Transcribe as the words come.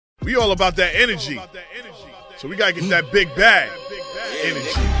We all about that energy. So we gotta get that big bag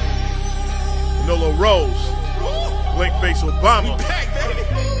energy. Manolo Rose, blank face Obama.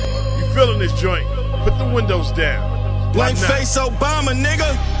 You feeling this joint? Put the windows down. Blank face Obama,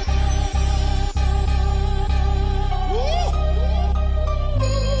 nigga.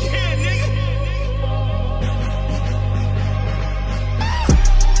 Yeah, nigga.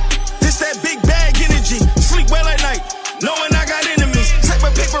 This that big bag energy. Sleep well at night, knowing I got enemies. Type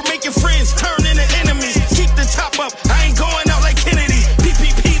of paper, make your friends turn into enemies. Keep the top up, I ain't going out like Kennedy.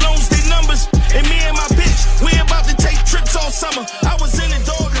 PPP loans, the numbers, and me and my bitch, we about to take trips all summer. I was in the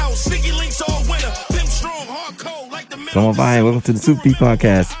doghouse, sneaky links all winter. Pimp strong, hard cold, like the middle. Come on by, welcome to the Super P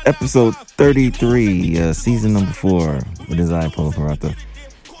Podcast, episode 33, season number 4. With his eye Polo Parata.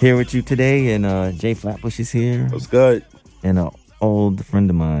 Here with you today, and Jay Flatbush is here. What's good? And an old friend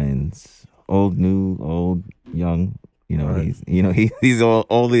of mine's, old, new, old, young. You know, right. He's all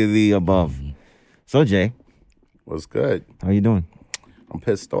of the above. So Jay, what's good? How you doing? I'm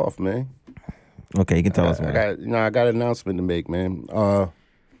pissed off, man. Okay, you can tell us. I got an announcement to make, man.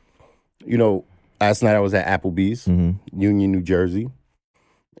 Last night I was at Applebee's, Union, New Jersey,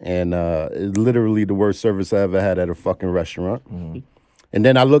 and it's literally the worst service I ever had at a fucking restaurant. And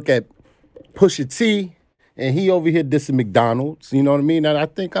then I look at Pusha T, and he over here dissing McDonald's. You know what I mean? And I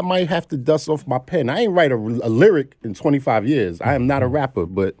think I might have to dust off my pen. I ain't write a lyric in 25 years. I am not a rapper,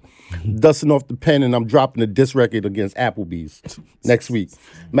 but dusting off the pen, and I'm dropping a diss record against Applebee's next week.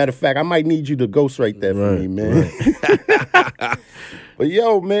 Matter of fact, I might need you to ghostwrite that for me, man. Right. But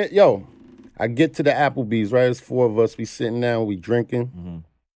I get to the Applebee's, right? There's 4 of us. We sitting down, we drinking.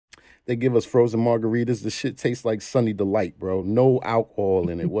 They give us frozen margaritas. The shit tastes like Sunny Delight, bro. No alcohol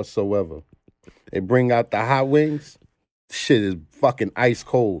in it whatsoever. They bring out the hot wings. Shit is fucking ice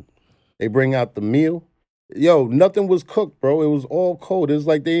cold. They bring out the meal. Yo, nothing was cooked, bro. It was all cold. It was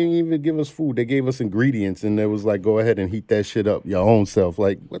like they didn't even give us food. They gave us ingredients, and it was like, go ahead and heat that shit up your own self.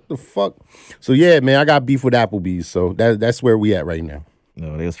 Like, what the fuck? So, yeah, man, I got beef with Applebee's, so that's where we at right now.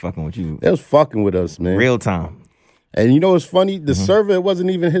 No, they was fucking with you. They was fucking with us, man. Real time. And you know what's funny? The server, it wasn't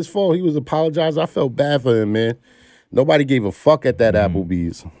even his fault. He was apologizing. I felt bad for him, man. Nobody gave a fuck at that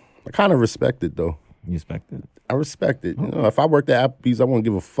Applebee's. I kind of respect it, though. You respect it? I respect it. You know, if I worked at Applebee's, I wouldn't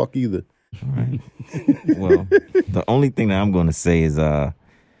give a fuck either. All right. Well, the only thing that I'm going to say is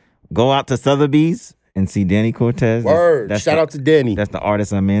go out to Sotheby's and see Danny Cortez. Word. Shout out to Danny. That's the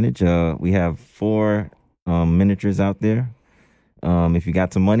artist I manage. We have 4 miniatures out there. If you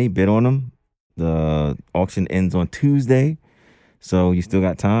got some money, bid on them. The auction ends on Tuesday. So you still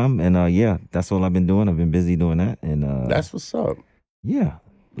got time. And that's all I've been doing. I've been busy doing that. And that's what's up. Yeah.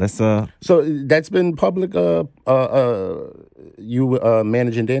 Let's So that's been public. You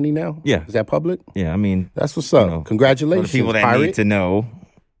managing Danny now? Yeah. Is that public? Yeah, I mean, that's what's up. Congratulations. For the people that Pirate. need to know,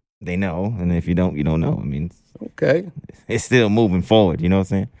 they know, and if you don't, you don't know. I mean, okay, it's still moving forward. You know what I'm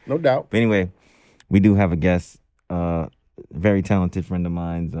saying? No doubt. But anyway, we do have a guest, very talented friend of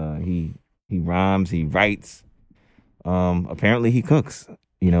mine. He rhymes, he writes. Apparently, he cooks.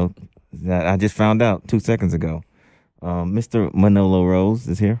 You know, that I just found out 2 seconds ago. Mr. Manolo Rose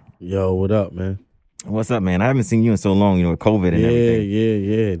is here. Yo, what up, man? What's up, man? I haven't seen you in so long, with COVID and everything.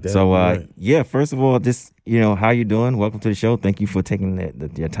 Yeah. So, first of all, just, how you doing? Welcome to the show. Thank you for taking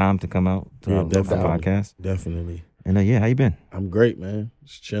your time to come out to the podcast. Definitely. And, how you been? I'm great, man.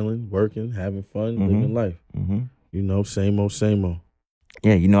 Just chilling, working, having fun, living life. Same old.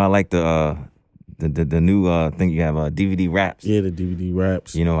 Yeah, I like the new thing you have, DVD raps. Yeah, the DVD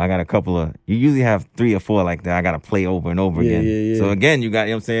raps. I got a couple of, you usually have 3 or 4 like that I got to play over and over again. Yeah. So again, you got,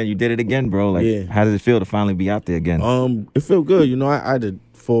 you did it again, bro. Like, how does it feel to finally be out there again? It felt good. I had to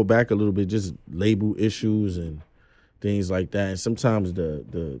fall back a little bit, just label issues and things like that. And sometimes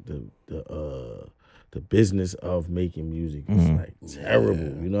the business of making music is like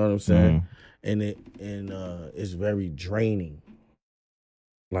terrible. You know what I'm saying? And it's very draining,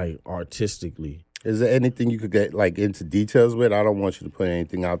 like artistically. Is there anything you could get like into details with? I don't want you to put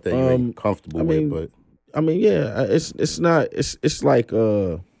anything out there you ain't comfortable with, but it's not. It's like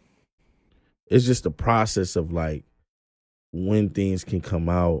it's just the process of like when things can come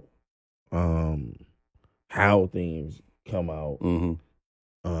out, how things come out. You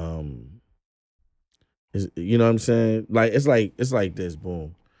know what I'm saying? Like it's like this.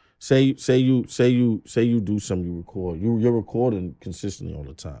 Boom. Say you do something, you record. You're recording consistently all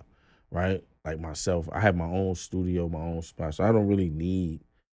the time, right? Like myself, I have my own studio, my own spot, so I don't really need,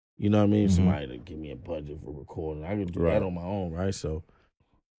 somebody to give me a budget for recording. I can do that on my own, right? So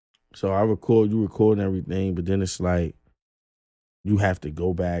I record, you record and everything, but then it's like you have to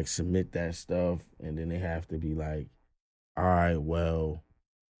go back, submit that stuff, and then they have to be like, all right, well,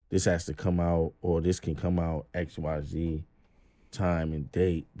 this has to come out or this can come out XYZ time and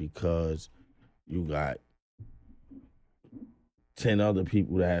date because you got 10 other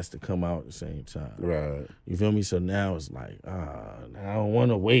people that has to come out at the same time. Right. You feel me? So now it's like, I don't want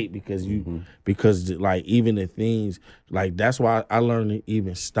to wait because because like even the things, like that's why I learned to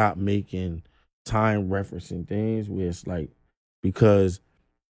even stop making time referencing things where it's like, because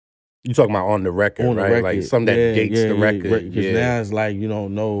you talking about on the record, on the right? record. Like something that dates the record. Because now it's like you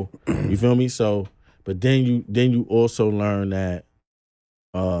don't know. You feel me? So, but then you also learn that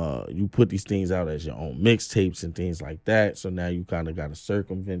you put these things out as your own mixtapes and things like that. So now you kind of got to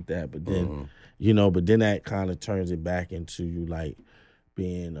circumvent that. But then, but then that kind of turns it back into you like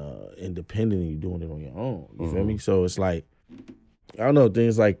being independent and you doing it on your own. You feel me? So it's like, I don't know,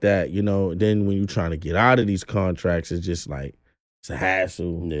 things like that, Then when you're trying to get out of these contracts, it's just like, it's a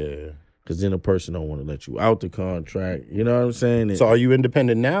hassle. Yeah. Because then a person don't want to let you out the contract. You know what I'm saying? So are you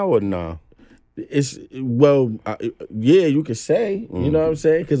independent now or no? It's, yeah, you could say. You know what I'm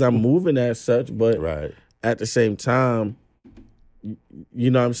saying? Because I'm moving as such. But at the same time, you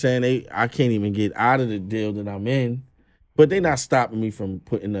know what I'm saying? I can't even get out of the deal that I'm in. But they not stopping me from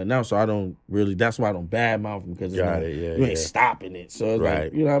putting nothing out. So I don't really, that's why I don't badmouth them. Because you ain't stopping it. So it's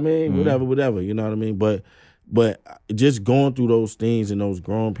like, you know what I mean? Whatever, you know what I mean? But just going through those things and those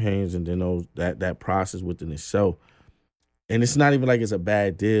growing pains and then that process within itself, and it's not even like it's a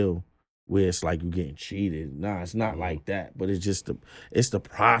bad deal where it's like you getting cheated. Nah, it's not like that. But it's just the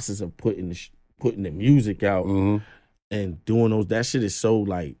process of putting the music out and doing those. That shit is so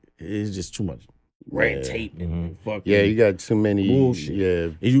like it's just too much red tape and fucking you got too many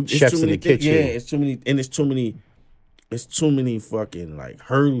bullshit. Chefs in the kitchen. It's too many, and it's too many fucking like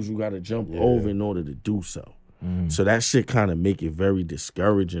hurdles you got to jump over in order to do so. So that shit kind of make it very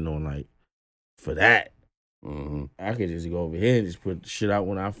discouraging on like, for that, I could just go over here and just put the shit out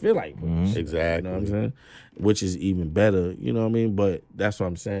when I feel like putting shit exactly. Out, you know what I'm saying? Which is even better, you know what I mean? But that's what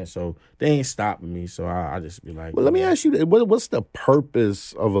I'm saying. So they ain't stopping me. So I just be like, well, let me ask you, what's the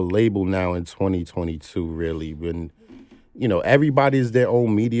purpose of a label now in 2022? Really, when everybody is their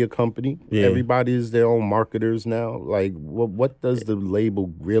own media company, everybody is their own marketers now. Like, what does the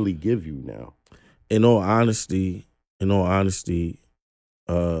label really give you now? In all honesty, the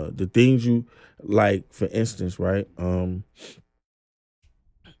things you like, for instance, right?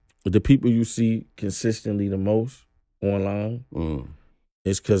 The people you see consistently the most online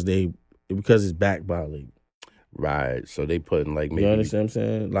is because it's backed by a label. Right. So they putting like maybe, you understand what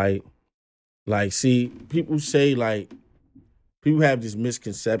I'm saying? Like see, people say like people have this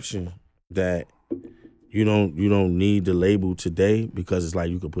misconception that you don't need the label today because it's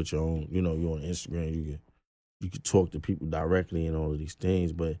like you can put your own, you're on Instagram, you can talk to people directly and all of these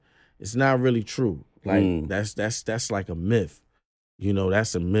things, but it's not really true. Like that's like a myth.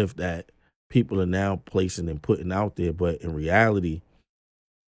 That's a myth that people are now placing and putting out there, but in reality,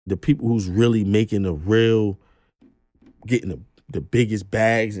 the people who's really making getting the biggest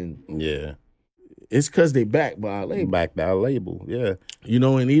bags and it's because they backed by a label. Backed by a label, yeah.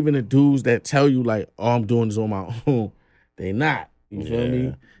 And even the dudes that tell you like, oh, I'm doing this on my own, they not. You feel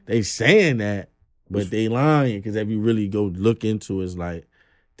me? They saying that, but they lying because if you really go look into it, it's like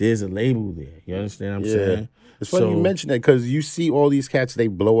there's a label there. You understand what I'm saying? It's funny you mention that because you see all these cats, they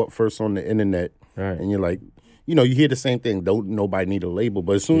blow up first on the internet, and you're like, you hear the same thing. Don't nobody need a label,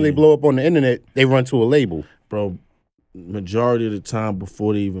 but as soon as they blow up on the internet, they run to a label, bro. Majority of the time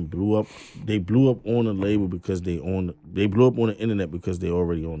before they even blew up on a label because they blew up on the internet because they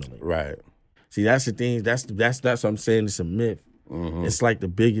already on the label. Right. See, that's the thing. That's what I'm saying. It's a myth. It's like the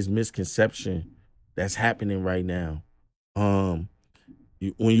biggest misconception that's happening right now.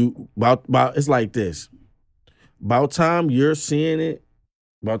 It's like this. About time you're seeing it,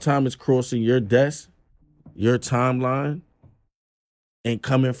 about time it's crossing your desk, your timeline, and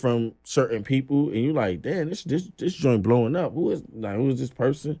coming from certain people, and you're like, damn, this joint blowing up. Who is this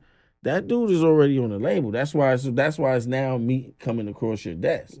person? That dude is already on the label. That's why it's now me coming across your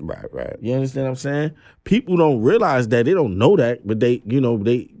desk. Right. You understand what I'm saying? People don't realize that. They don't know that, but they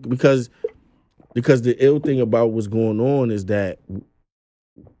because the ill thing about what's going on is that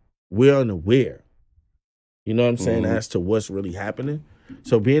we're unaware. You know what I'm saying? As to what's really happening.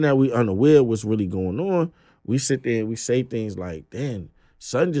 So being that we unaware what's really going on, we sit there and we say things like, damn,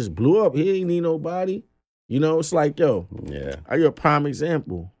 son just blew up. He ain't need nobody. It's like, yo, I got a prime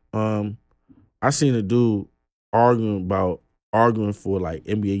example. I seen a dude arguing for like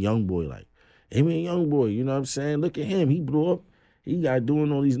NBA Youngboy, like NBA Youngboy, you know what I'm saying? Look at him. He blew up. He got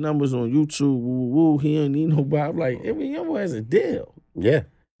doing all these numbers on YouTube. Woo, woo. He ain't need nobody. I'm like, NBA Youngboy has a deal. Yeah.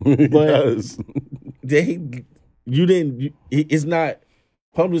 But it's not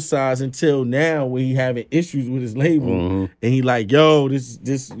publicized until now when he having issues with his label. And he like, yo,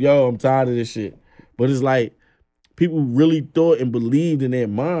 I'm tired of this shit. But it's like, people really thought and believed in their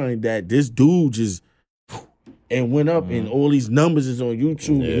mind that this dude just and went up and all these numbers is on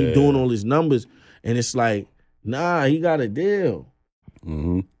YouTube and he doing all these numbers. And it's like, nah, he got a deal.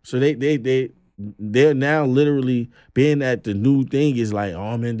 So they're now literally being that the new thing is like, oh,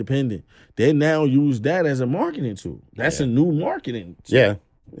 I'm independent. They now use that as a marketing tool. That's a new marketing tool.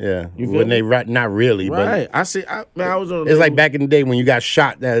 Yeah. When they not really, right. But I was on. It's like back in the day when you got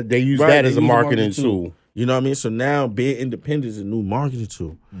shot. That they used that as a marketing tool. You know what I mean? So now being independent is a new marketing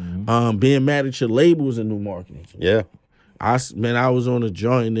tool. Being mad at your label is a new marketing tool. Yeah. I was on a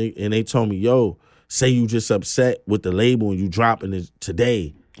joint and they told me, yo, say you just upset with the label and you dropping it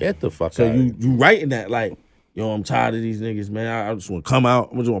today. Get the fuck so out. So you writing that like, yo, I'm tired of these niggas, man. I just want to come out.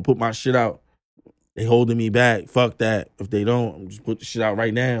 I just want to put my shit out. They holding me back. Fuck that. If they don't, I'm just put the shit out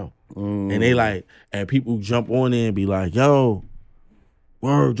right now. And they like, and people jump on there and be like, yo,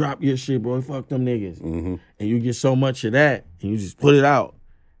 word, drop your shit, bro. Fuck them niggas. And you get so much of that and you just put it out.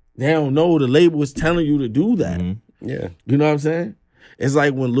 They don't know the label is telling you to do that. Yeah. You know what I'm saying? It's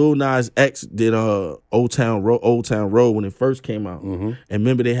like when Lil Nas X did Old Town Road when it first came out. And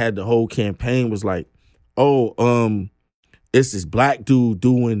remember they had the whole campaign was like, it's this black dude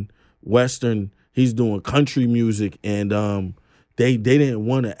doing Western, he's doing country music, and they didn't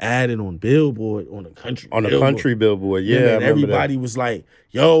want to add it on Billboard on the country billboard. Yeah, and everybody was like,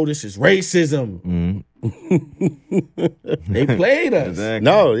 "Yo, this is racism." They played us. Exactly.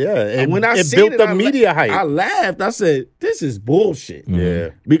 No, yeah, and when it built the media hype, I laughed. I said, "This is bullshit." Yeah,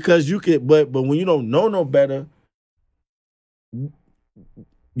 because you could, but when you don't know no better,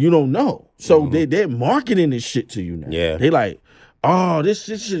 you don't know. So they're marketing this shit to you now. Yeah, they like, oh, this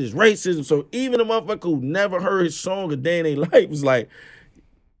shit is racism. So even a motherfucker who never heard his song a day in their life was like,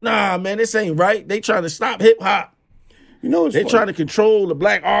 nah, man, this ain't right. They trying to stop hip hop. You know, they trying to control the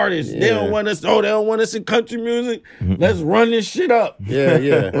black artists. Yeah. They don't want us. Oh, they don't want us in country music. Let's run this shit up. Yeah,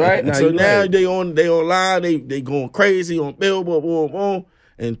 yeah. Right. So now they online. They going crazy on Billboard. Boom, boom.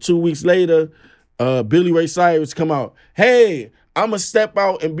 And 2 weeks later, Billy Ray Cyrus come out. Hey, I'ma step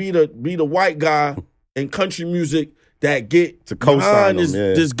out and be the white guy in country music that get to co-sign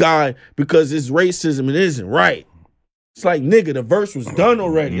this guy because it's racism. It isn't right. It's like, nigga, the verse was done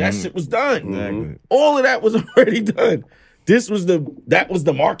already. That shit was done. Exactly. All of that was already done. That was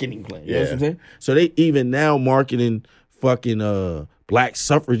the marketing plan. You know what I'm saying? So they even now marketing fucking black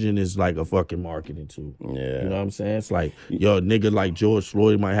suffraging is like a fucking marketing tool. Yeah. You know what I'm saying? It's like, yo, nigga like George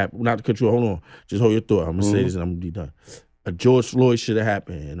Floyd might happen. Not to cut you, hold on. Just hold your thought. I'm gonna say this and I'm gonna be done. A George Floyd should have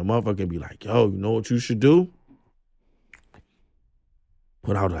happened. And the motherfucker be like, yo, you know what you should do?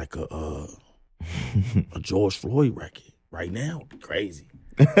 Put out like a George Floyd record right now. It'd be crazy.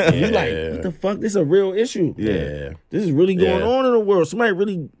 Yeah. You like, what the fuck? This is a real issue. Yeah. This is really going on in the world. Somebody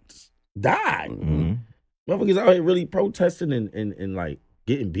really died. Motherfuckers out here really protesting and like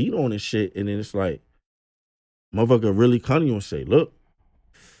getting beat on and shit. And then it's like, motherfucker really come to you and say, look,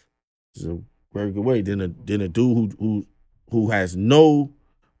 this is a very good way. Then a dude who has no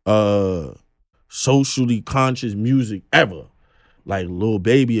socially conscious music ever, like Lil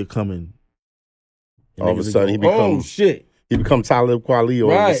Baby are coming. All of a sudden he becomes, oh shit. He becomes Talib Kweli.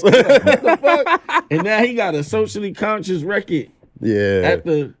 Right. Like, what the fuck? And now he got a socially conscious record at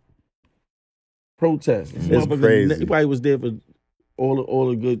the protest. It's crazy. He probably was there for all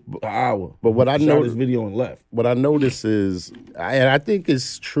a good hour. But what I know, this video and left. What I notice is, and I think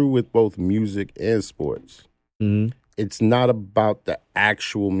it's true with both music and sports. It's not about the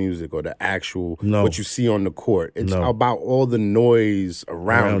actual music or the actual what you see on the court. It's about all the noise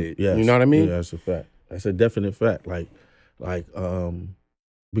around it. Yes. You know what I mean? Yeah, that's a fact. That's a definite fact.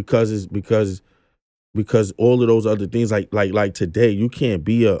 Because all of those other things, like today, you can't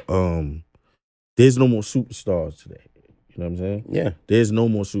be there's no more superstars today. You know what I'm saying? Yeah. There's no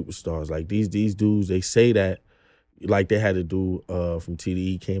more superstars. Like these dudes, they say that like they had to do from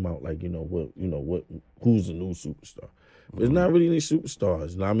TDE came out like, who's the new superstar? But there's not really any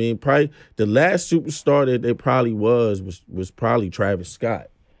superstars. You know what I mean? Probably the last superstar that there probably was probably Travis Scott.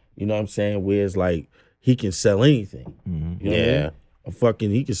 You know what I'm saying? Where it's like he can sell anything. You know what I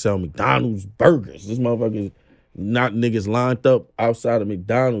mean? He can sell McDonald's burgers. This motherfucker not niggas lined up outside of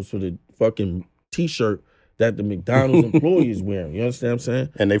McDonald's for the fucking t-shirt that the McDonald's employee is wearing. You understand what I'm saying?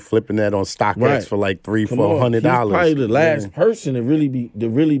 And they flipping that on StockX for like $300-$400. He's probably the last person to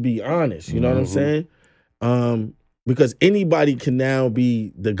really be honest. You know what I'm saying? Because anybody can now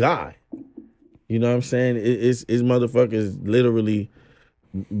be the guy. You know what I'm saying? It's motherfuckers literally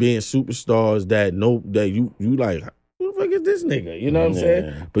being superstars that you like. Who the fuck is this nigga? You know what I'm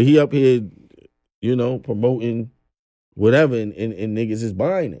saying? But he up here, you know, promoting whatever, and niggas is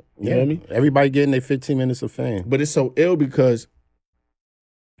buying it. You know what I mean? Everybody getting their 15 minutes of fame. But it's so ill because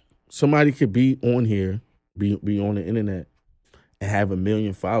somebody could be on here, be on the internet, and have 1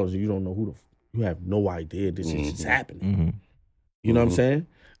 million followers, and you don't know you have no idea this is just happening. You know what I'm saying?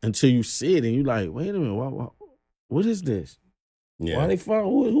 Until you see it and you like, wait a minute, what is this? Yeah. Why they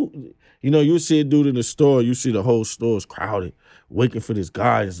follow who? You know, you see a dude in the store, you see the whole store is crowded, waiting for this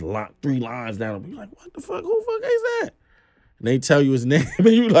guy. There's 3 lines down. You're like, what the fuck? Who the fuck is that? And they tell you his name, and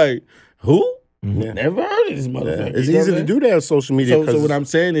you like, who? Never heard of this motherfucker. It's easy to do that on social media. So what I'm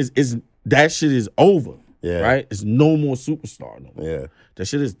saying is that shit is over. Yeah. Right? It's no more superstar no more. Yeah. That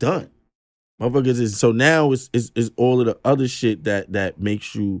shit is done. Motherfuckers is so now it's all of the other shit that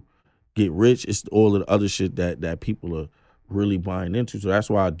makes you get rich. It's all of the other shit that people are really buying into. So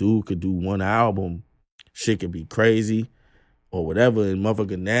that's why a dude could do one album, shit could be crazy or whatever, and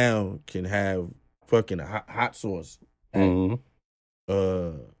motherfucker now can have fucking hot sauce at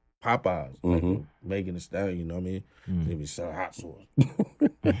Popeyes, like Megan Thee Stallion, you know what I mean? They be selling hot sauce.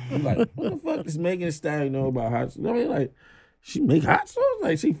 I'm like, what the fuck does Megan Thee Stallion know about hot sauce? I mean, like, she make hot sauce?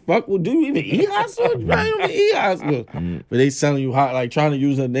 Like, she fuck with, do you even eat hot sauce? You probably don't even eat hot sauce. But they selling you hot, like trying to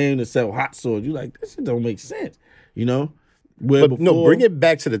use her name to sell hot sauce. You like, this shit don't make sense, you know? No, bring it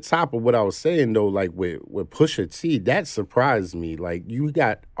back to the top of what I was saying, though, like with Pusha T, that surprised me. Like, you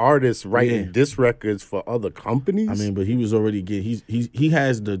got artists writing diss records for other companies. I mean, but he was already getting, he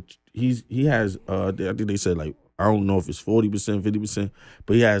has, I think they said, like, I don't know if it's 40%, 50%,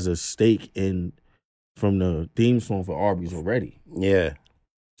 but he has a stake from the theme song for Arby's already. Yeah.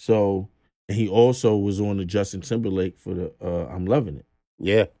 So, and he also was on the Justin Timberlake for the I'm Loving It.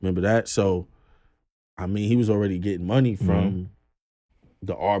 Yeah. Remember that? So, I mean, he was already getting money from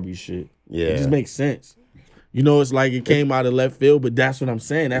the Arby's shit. Yeah. It just makes sense. You know, it's like it came out of left field, but that's what I'm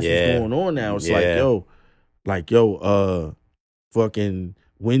saying. That's what's going on now. It's like, yo, fucking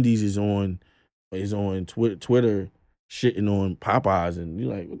Wendy's is on Twitter shitting on Popeyes, and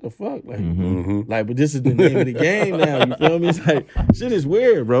you're like, what the fuck? Like, like, but this is the name of the game now. You feel me? It's like, shit is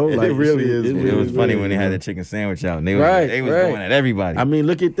weird, bro. Like, it really is. It was funny when they had the chicken sandwich out. And they was going at everybody. I mean,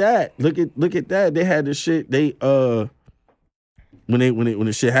 look at that. Look at that. They had the shit. They when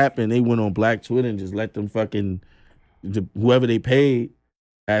the shit happened, they went on Black Twitter and just let them fucking whoever they paid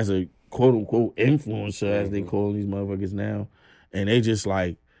as a quote unquote influencer, as they call these motherfuckers now, and they just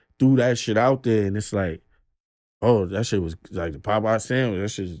like threw that shit out there, and it's like, oh, that shit was like the Popeye sandwich. That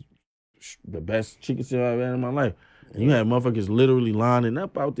shit's the best chicken sandwich I've had in my life. And you had motherfuckers literally lining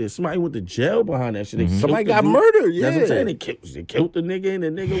up out there. Somebody went to jail behind that shit. Somebody got murdered, That's what I'm saying. They killed the nigga, and the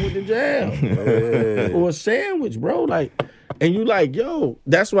nigga went to jail. Or a sandwich, bro. Like, and you like, yo,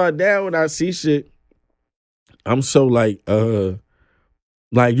 that's why now when I see shit, I'm so like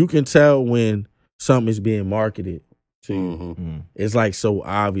you can tell when something is being marketed to you. It's like so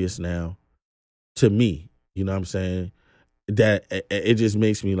obvious now to me. You know what I'm saying? That it just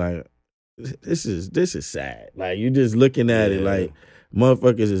makes me like, this is sad. Like, you just looking at it like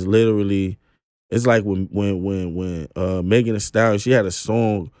motherfuckers is literally. It's like when Megan Thee Stallion, she had a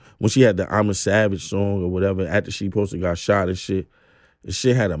song when she had the I'm a Savage song or whatever after she posted got shot and shit. The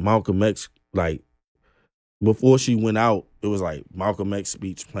shit had a Malcolm X, like, before she went out, it was like Malcolm X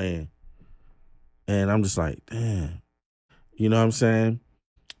speech playing, and I'm just like, damn, you know what I'm saying?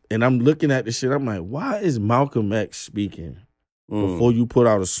 And I'm looking at this shit, I'm like, why is Malcolm X speaking before you put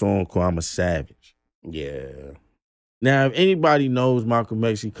out a song called I'm a Savage? Yeah. Now, if anybody knows Malcolm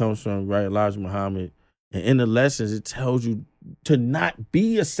X, he comes from, right, Elijah Muhammad, and in the lessons, it tells you to not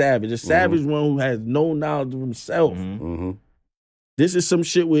be a savage. A savage is one who has no knowledge of himself. This is some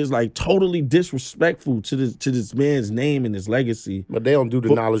shit where it's like totally disrespectful to this man's name and his legacy. But they don't do the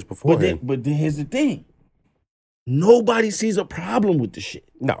knowledge beforehand. But then here's the thing. Nobody sees a problem with the shit.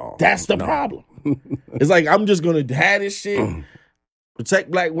 No. That's the problem. It's like, I'm just going to have this shit,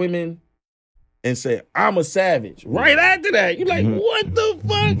 protect black women, and say, I'm a savage. Right after that, you're like, what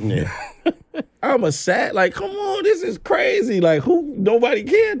the fuck? I'm a savage. Like, come on, this is crazy. Like, who? Nobody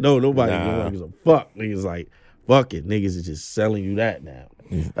cares? No, nobody gives a fuck. Niggas like, fuck it. Niggas is just selling you that now.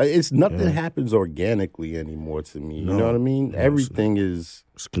 It's nothing happens organically anymore to me. You know what I mean? Everything is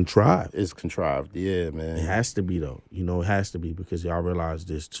contrived. It's contrived. Yeah, man. It has to be though. You know, it has to be because y'all realize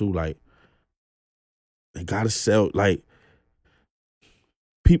this too. Like, they gotta sell. Like,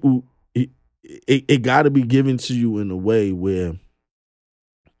 people, it gotta be given to you in a way where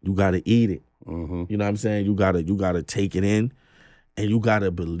you gotta eat it. You know what I'm saying? You gotta take it in, and you gotta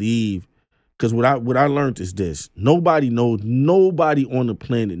believe. Because what I learned is this: nobody on the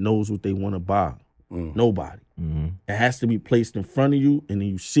planet knows what they want to buy. Nobody. It has to be placed in front of you, and then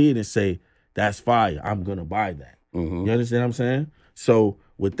you see it and say, that's fire. I'm going to buy that. You understand what I'm saying? So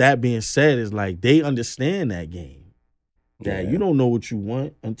with that being said, it's like they understand that game. That you don't know what you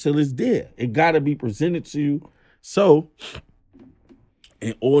want until it's there. It got to be presented to you. So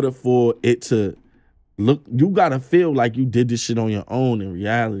in order for it to look, you got to feel like you did this shit on your own. In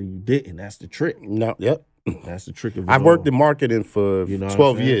reality, you didn't. That's the trick. No, yep. That's the trick of it. I've worked in marketing for You know what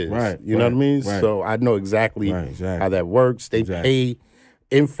 12 I'm saying? years. Right, You know what I mean? right. So I know exactly how that works. They pay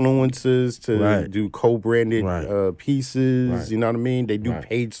influencers to do co-branded pieces. You know what I mean? They do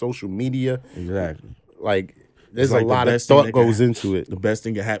paid social media. Exactly. Like, there's a lot of thought goes into it. The best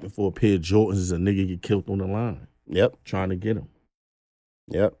thing that happen for a pair of Jordans is a nigga get killed on the line. Yep. Trying to get them.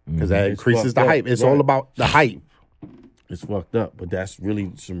 Yep. Because that increases the hype. It's all about the hype. It's fucked up, but that's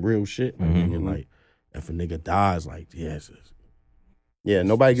really some real shit. Like, if a nigga dies, like,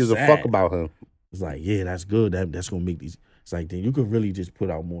 nobody gives a fuck about him. It's like, that's good. That's gonna make these. It's like, then you could really just put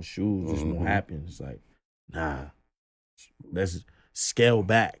out more shoes, just more happen. It's like, nah, let's scale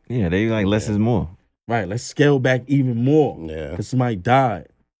back. Yeah, they like less is more. Right, let's scale back even more. Yeah. Because somebody died.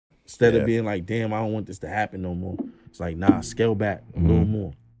 Instead of being like, damn, I don't want this to happen no more. It's like, nah, scale back a little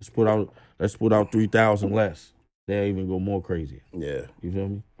more. Let's put out 3,000 less. They'll even go more crazy. Yeah. You feel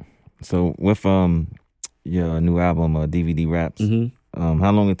me? So with your new album, DVD Raps,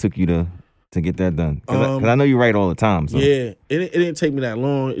 how long it took you to get that done? Because I know you write all the time. So. Yeah, it didn't take me that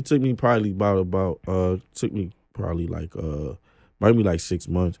long. It took me probably maybe like 6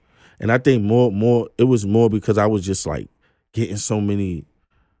 months. And I think more it was more because I was just like getting so many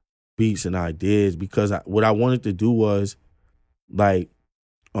beats and ideas, because what I wanted to do was like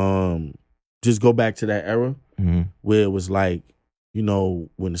just go back to that era where it was like, you know,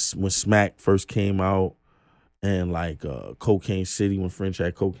 when Smack first came out, and like Cocaine City, when French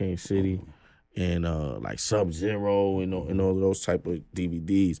had Cocaine City, and like Sub-Zero and all of those type of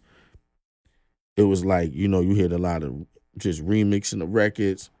DVDs. It was like, you know, you heard a lot of just remixing the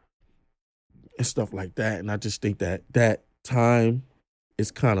records and stuff like that. And I just think that time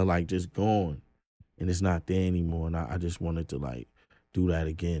is kind of like just gone, and it's not there anymore. And I just wanted to like do that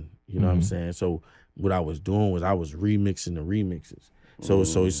again. You know what I'm saying? So what I was doing was I was remixing the remixes. So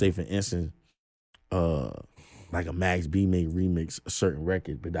say for instance, like a Max B may remix a certain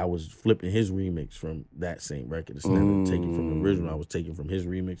record, but I was flipping his remix from that same record. Instead of taking from the original, I was taking from his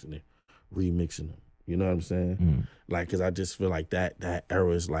remix and then remixing them. You know what I'm saying? Like, because I just feel like that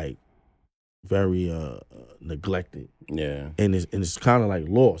era is like very neglected. Yeah. And it's kind of like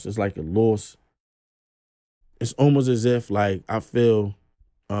lost. It's like a lost. It's almost as if like I feel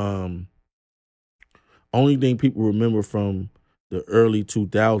only thing people remember from the early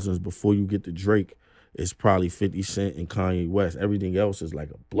 2000s before you get to Drake is probably 50 Cent and Kanye West. Everything else is like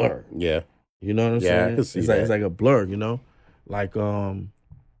a blur. Yeah. You know what I'm saying? I can see it's that. Like, it's like a blur, you know? Like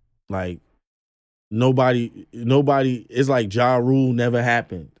nobody, it's like Ja Rule never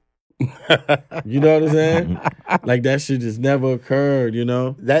happened. You know what I'm saying? Like that shit just never occurred, you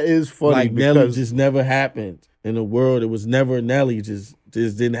know? That is funny. Like because Nelly just never happened in the world. It was never Nelly, just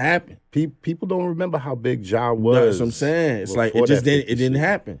didn't happen. People don't remember how big Ja was. No, that's what I'm saying. It's like it didn't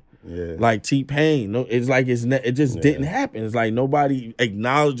happen. Yeah. Like T-Pain, no, it's like it just didn't happen. It's like nobody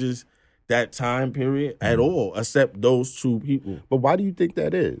acknowledges that time period at all, except those two people. But why do you think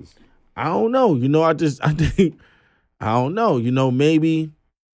that is? I don't know. You know, I think I don't know. You know, maybe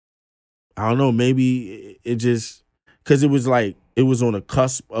it just because it was like it was on the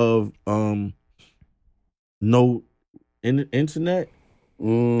cusp of no internet.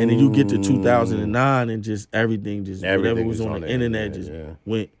 And then you get to 2009 and just everything whatever was on the internet just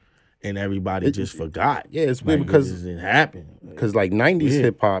went, and everybody just forgot. Yeah, it's weird because it didn't happen. Because like 90s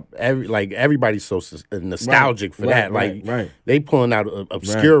hip hop, everybody's so nostalgic for that. Like they pulling out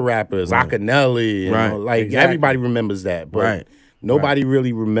obscure rappers, Akinelli, everybody remembers that. But nobody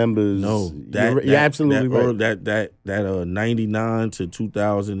really remembers. No, you're absolutely right. That 99 to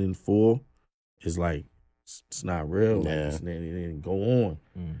 2004 is like, it's not real. Yeah. Like, it didn't go on.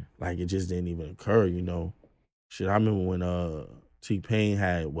 Like it just didn't even occur, you know. Shit, I remember when T-Pain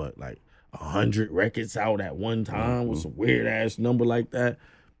had 100 records out at one time with some weird ass number like that.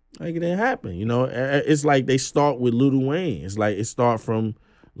 Like it didn't happen, you know. It's like they start with Lil Wayne. It's like it start from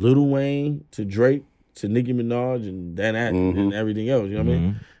Lil Wayne to Drake to Nicki Minaj and then and everything else. You know what I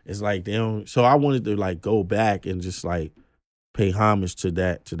mean? It's like they don't. So I wanted to like go back and just like pay homage to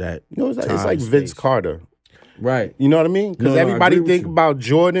that. You know, it's like Vince Carter. Right. You know what I mean? Because everybody think about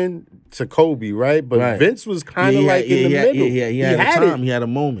Jordan to Kobe, right? But Vince was kind of like in the middle. He had a time. He had a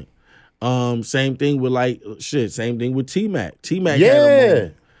moment. Same thing with Same thing with T-Mac. T-Mac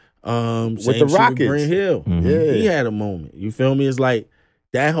had a With Same the shit Rockets. Grant Hill. Yeah. He had a moment. You feel me? It's like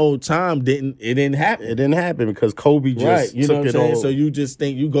that whole time didn't happen. It didn't happen because Kobe just Right. You know took what I'm it saying? all. So you just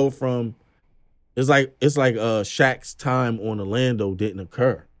think you go from it's like Shaq's time on Orlando didn't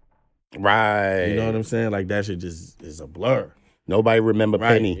occur. Right. You know what I'm saying? Like that shit just is a blur. Nobody remember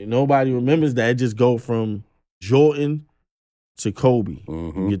Right. Penny. Nobody remembers that. It just go from Jordan to Kobe.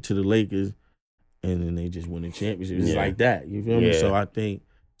 Mm-hmm. You get to the Lakers, and then they just win the championship. It's Yeah. like that. You feel me? Yeah. So I think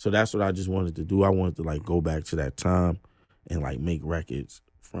that's what I just wanted to do. I wanted to like go back to that time and like make records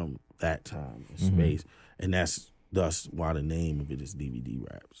from that time and space. And that's thus why the name of it is DVD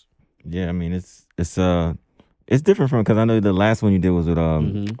Raps. Yeah, I mean it's different from because I know the last one you did was with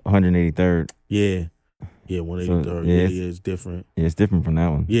 183rd. Yeah. Yeah, 183rd. So, yeah, it's different. Yeah, it's different from that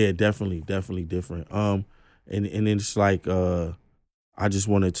one. Yeah, definitely different. And then it's like I just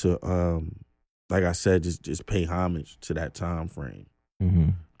wanted to like I said, just pay homage to that time frame.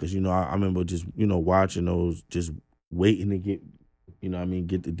 Because I remember just watching those, just waiting to get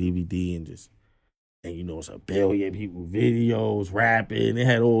get the DVD and it's a billion people videos rapping. They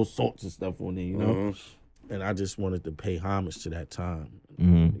had all sorts of stuff on there, and I just wanted to pay homage to that time,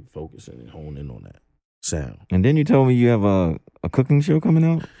 focusing and honing in on that sound. And then you told me you have a cooking show coming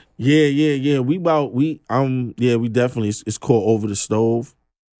out. Yeah. We definitely it's called Over the Stove.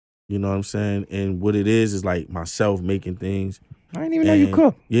 You know what I'm saying? And what it is like myself making things. I didn't even know you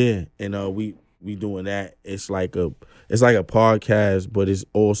cook. Yeah, and we doing that. It's like a podcast, but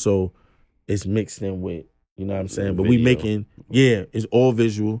it's mixed in with, you know what I'm saying? But we making, it's all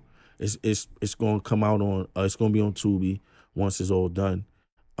visual. It's gonna come out on it's gonna be on Tubi once it's all done.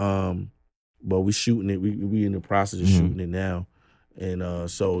 But we shooting it. We in the process of shooting it now.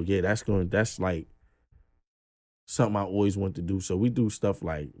 And so that's like something I always want to do. So we do stuff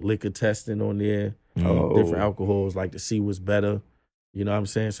like liquor testing on there, different alcohols, like to see what's better. You know what I'm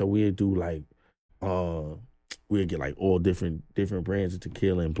saying? So we'll do like we'll get like all different brands of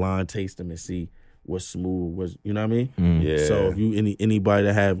tequila and blind taste them and see what's smooth, what's, you know what I mean? Yeah. So if you anybody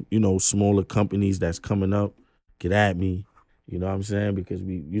that have, smaller companies that's coming up, get at me. You know what I'm saying? Because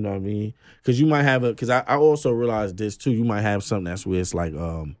we, you know what I mean? Because you might have because I also realized this too, you might have something that's where it's like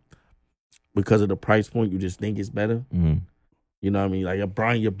because of the price point, you just think it's better. You know what I mean? Like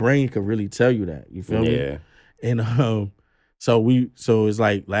your brain could really tell you that. You feel me? Yeah. And so it's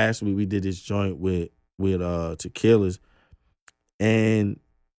like last week we did this joint with tequilas, and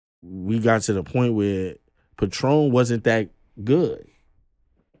we got to the point where Patron wasn't that good.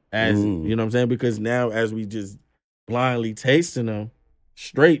 As you know what I'm saying? Because now as we just blindly tasting them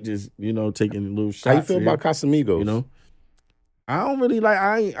straight, just taking little shots. How you feel about Casamigos? I don't really like.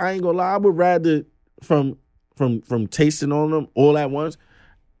 I ain't gonna lie. I would rather from tasting on them all at once.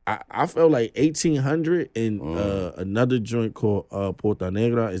 I felt like 1800 and another joint called Porta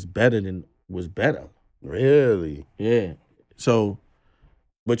Negra was better. Really? Yeah. So,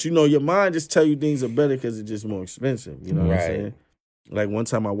 but your mind just tell you things are better because it's just more expensive. You know what I'm saying? Like one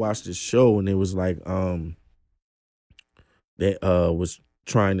time I watched this show and it was like they was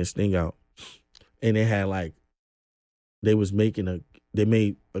trying this thing out, and they had like they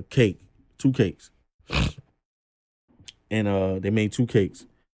made a cake, 2 cakes, and they made 2 cakes,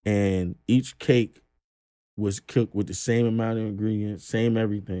 and each cake was cooked with the same amount of ingredients, same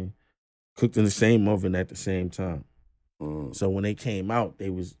everything, cooked in the same oven at the same time. So when they came out,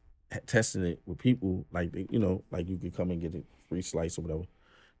 they was testing it with people like like you could come and get a free slice or whatever.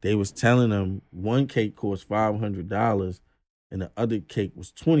 They was telling them one cake cost $500 and the other cake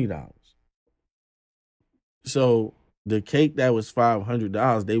was $20. So the cake that was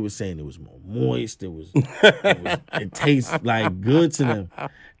 $500, they were saying it was more moist. It tastes like good to them.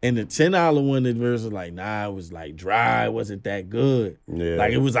 And the $10 one, the verse was like, nah, it was like dry. It wasn't that good. Yeah.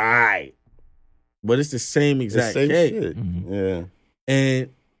 Like it was all right. But it's the same exact cake. Shit. Yeah. And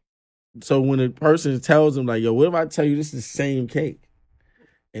so when a person tells them like, yo, what if I tell you this is the same cake?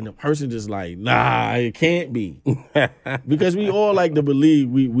 And the person just like, nah, it can't be. Because we all like to believe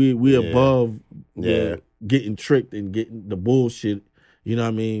we above getting tricked and getting the bullshit. You know what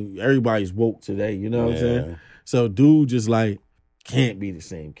I mean? Everybody's woke today, you know what I'm saying? So dude just like, can't be the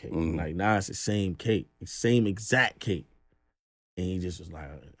same cake. Like, nah, it's the same cake. The same exact cake. And he just was like,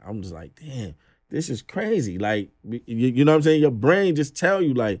 I'm just like, damn, this is crazy. Like, you know what I'm saying? Your brain just tell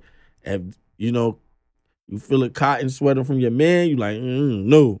you like, if, you feel a cotton sweater from your man, you like,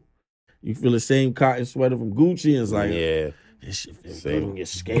 no. You feel the same cotton sweater from Gucci, and it's like, this shit feels good when you're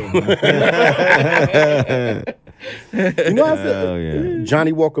scared. I feel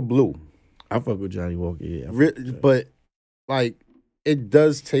Johnny Walker Blue. I fuck with Johnny Walker, But like, it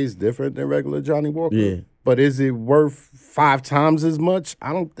does taste different than regular Johnny Walker. Yeah. But is it worth 5 times as much?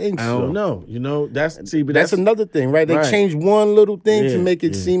 I don't think so. I don't know. You know, that's another thing, right? They changed one little thing to make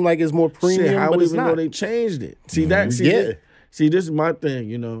it seem like it's more premium, shit, how but it's even not. know they changed it? See this is my thing.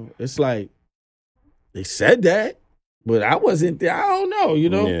 You know, it's like they said that, but I wasn't there. I don't know. You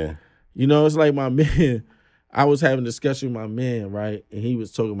know, you know, it's like my man. I was having a discussion with my man, right, and he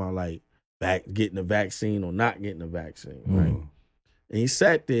was talking about like getting the vaccine or not getting the vaccine, right? And he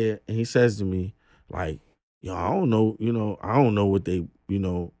sat there and he says to me, like, yo, I don't know, you know, I don't know what they, you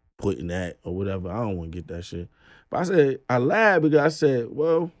know, put in that or whatever. I don't want to get that shit. But I said, I lied because I said,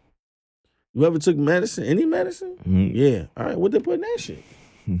 well, you ever took medicine? Any medicine? Yeah. All right, what they put in that shit?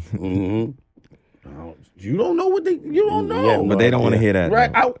 You don't know what you don't know. Yeah, but they don't want to hear that.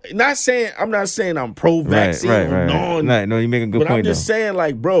 Right. I'm not saying I'm pro-vaccine right. No, you make a good point, but I'm just saying,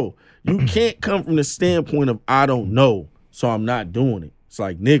 like, bro, you can't come from the standpoint of I don't know, so I'm not doing it. It's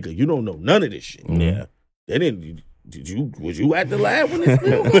like, nigga, you don't know none of this shit. Yeah. They didn't. Was you at the lab when this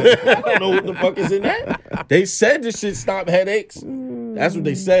bill was? I don't know what the fuck is in that. They said this shit stop headaches. That's what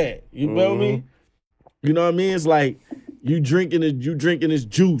they said. You feel me? You know what I mean? It's like you drinking this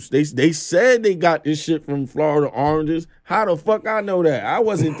juice. They said they got this shit from Florida oranges. How the fuck I know that? I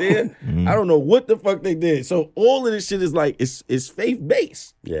wasn't there. I don't know what the fuck they did. So all of this shit is like it's faith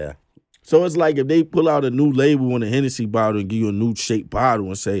based. Yeah. So it's like if they pull out a new label on a Hennessy bottle and give you a new shaped bottle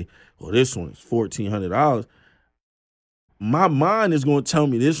and say, well, this one is $1,400, my mind is going to tell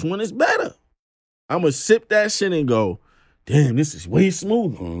me this one is better. I'm going to sip that shit and go, damn, this is way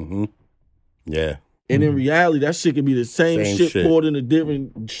smoother. Yeah. And in reality, that shit could be the same shit poured in a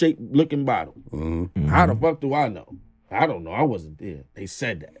different shaped looking bottle. How the fuck do I know? I don't know. I wasn't there. They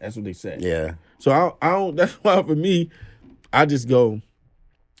said that. That's what they said. Yeah. So I don't, that's why for me, I just go,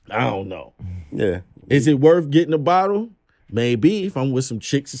 I don't know. Yeah. Is it worth getting a bottle? Maybe if I'm with some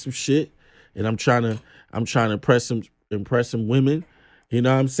chicks and some shit, and I'm trying to impress some women. You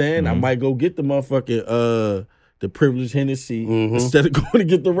know what I'm saying? I might go get the motherfucking the privileged Hennessy instead of going to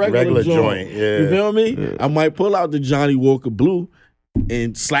get the regular joint. Yeah. You feel me? Yeah. I might pull out the Johnny Walker Blue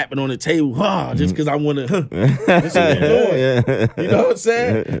and slap it on the table, just because I want to. That's what I'm doing. You know what I'm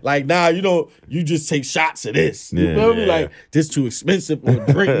saying? Like, nah, you just take shots of this. You feel me? Like, this too expensive for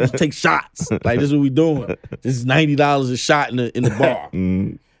a drink. Just take shots. Like, this is what we doing. This is $90 a shot in the bar.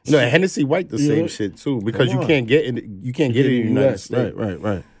 No, Hennessy White the same shit too, because you can't get it in the United States.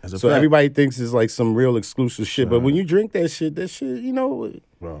 Right. So everybody thinks it's like some real exclusive shit, but when you drink that shit, you know,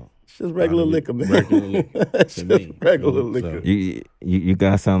 bro, it's just regular liquor, man. Regular liquor. It's just regular liquor. You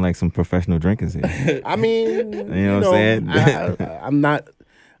guys sound like some professional drinkers here. I mean, you know what I'm saying?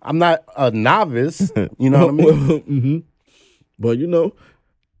 I'm not a novice. You know what I mean? But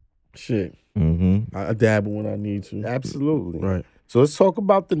shit. I dabble when I need to. Absolutely. Right. So let's talk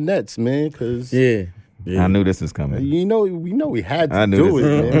about the Nets, man, because yeah. I knew this was coming. We had to do it,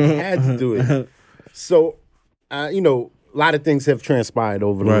 man. We had to do it. So, a lot of things have transpired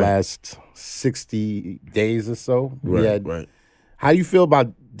over the last 60 days or so. Right. How do you feel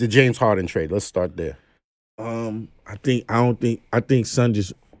about the James Harden trade? Let's start there. I think Son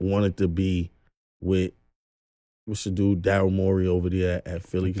just wanted to be with what's the dude Daryl Morey over there at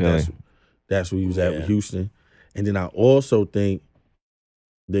Philly. That's where he was at with Houston. And then I also think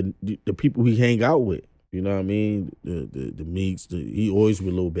the people he hang out with, you know what I mean? The Meeks, he always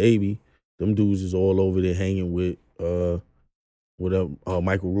with Lil Baby. Them dudes is all over there hanging with Michael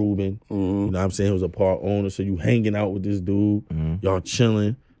Rubin. You know what I'm saying? He was a part owner, so you hanging out with this dude. Y'all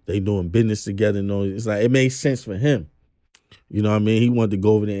chilling. They doing business together. It's like it made sense for him. You know what I mean? He wanted to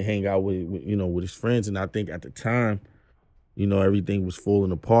go over there and hang out with his friends. And I think at the time, everything was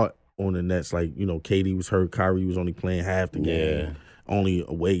falling apart on the Nets. Like, KD was hurt. Kyrie was only playing half the game. Only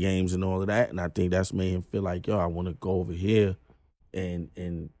away games and all of that. And I think that's made him feel like, I want to go over here and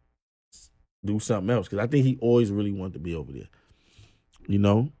do something else. Because I think he always really wanted to be over there.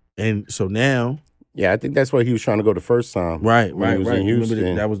 And so now. Yeah, I think that's where he was trying to go the first time. Right. In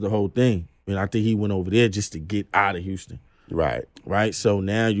Houston. That was the whole thing. And I think he went over there just to get out of Houston. Right. So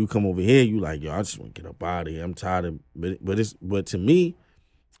now you come over here, you like, I just want to get up out of here. I'm tired of but to me,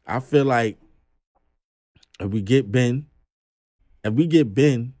 I feel like if we get Ben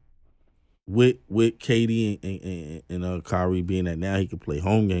with KD and Kyrie being that now he can play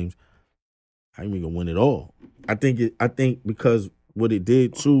home games, I think we gonna win it all. I think because what it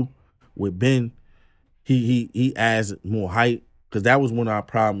did too with Ben, he adds more height, because that was one of our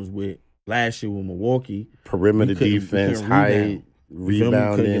problems with last year with Milwaukee. Perimeter defense, height,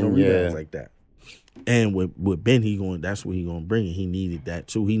 rebounding, rebounds like that. And with Ben, that's what he gonna bring. And he needed that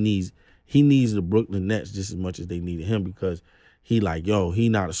too. He needs the Brooklyn Nets just as much as they needed him, because he like, yo, he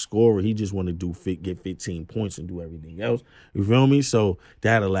not a scorer. He just want to get 15 points and do everything else. You feel me? So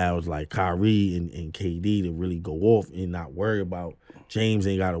that allows like Kyrie and KD to really go off and not worry about. James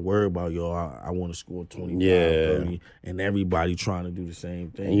ain't got to worry about, yo, I want to score 25, 30, and everybody trying to do the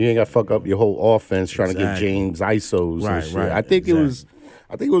same thing. And you ain't got to fuck up your whole offense trying to get James ISOs and shit. Right. I think it was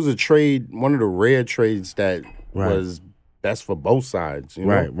a trade, one of the rare trades that was best for both sides. You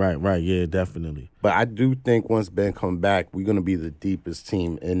know? Right. Yeah, definitely. But I do think once Ben come back, we're gonna be the deepest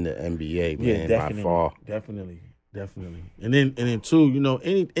team in the NBA, man, by far. Definitely. And then too, you know,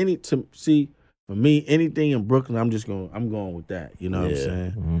 for me, anything in Brooklyn, I'm going with that. You know what I'm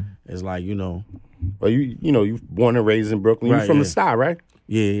saying? Mm-hmm. It's like, you know. Well, you born and raised in Brooklyn. You from the Star, right?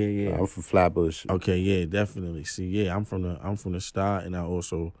 Yeah. I'm from Flatbush. Okay, yeah, definitely. See, yeah, I'm from the Star, and I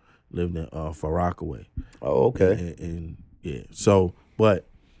also lived in Far Rockaway. Oh, okay. And yeah. So, but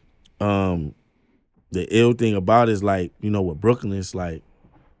the ill thing about it is like, you know, with Brooklyn, it's like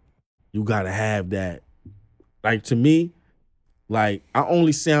you gotta have that. Like to me, like I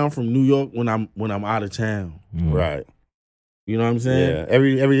only sound from New York when I'm out of town. Right. You know what I'm saying? Yeah.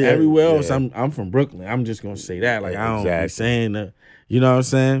 Everywhere else, I'm from Brooklyn. I'm just gonna say that. Like I don't be saying that. You know what I'm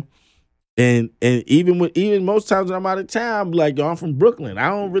saying? And even most times when I'm out of town, I'm like, yo, I'm from Brooklyn. I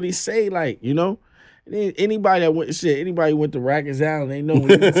don't really say like, you know. Anybody went to Rikers Island, they know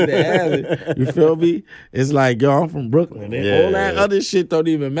when you get to the alley. You feel me? It's like, yo, I'm from Brooklyn. And all that other shit don't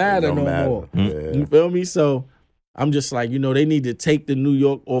even matter no more. Yeah. You feel me? So I'm just like, you know, they need to take the New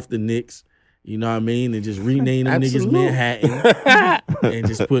York off the Knicks. You know what I mean? And just rename them niggas Manhattan. And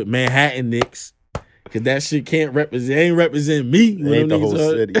just put Manhattan Knicks. Cause that shit ain't represent me. Ain't the whole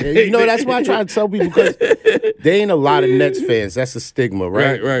city. Yeah, you know, that's why I try to tell people, because there ain't a lot of Nets fans. That's a stigma,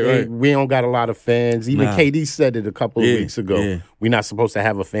 right? Right. We don't got a lot of fans. Even KD said it a couple of weeks ago. Yeah. We're not supposed to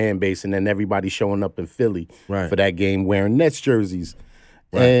have a fan base, and then everybody showing up in Philly for that game wearing Nets jerseys.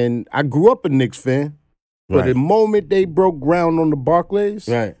 Right. And I grew up a Knicks fan, but the moment they broke ground on the Barclays,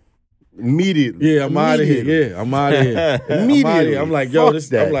 immediately. Yeah, I'm out of here. Yeah, I'm out of here. Immediately. I'm like, yo,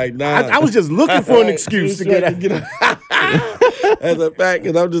 I'm like, nah. I was just looking for an excuse to get out. As a fact,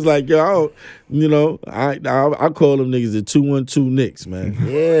 because I'm just like, yo, I call them niggas the 212 Knicks, man.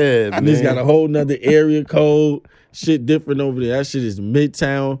 Yeah, man. Niggas got a whole nother area code. Shit different over there. That shit is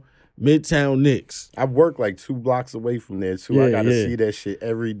Midtown Knicks. I work like 2 blocks away from there, too. I got to see that shit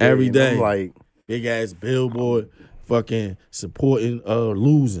every day. Every day. I'm like, big ass billboard fucking supporting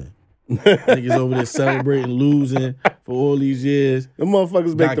losing. Niggas over there celebrating losing for all these years. The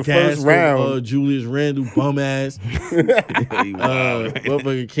motherfuckers make the first round. Julius Randle, bum ass.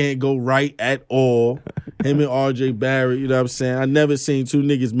 Motherfucker can't go right at all. Him and RJ Barrett, you know what I'm saying? I never seen 2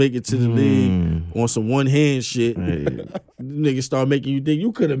 niggas make it to the league on some one hand shit. Niggas start making you think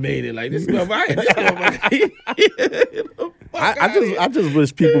you could have made it. Like this motherfucker. I just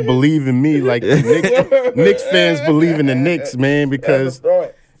wish people believe in me like the Knicks fans believe in the Knicks, man, because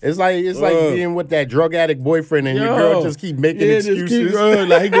it's like being with that drug addict boyfriend and your girl just keep making excuses.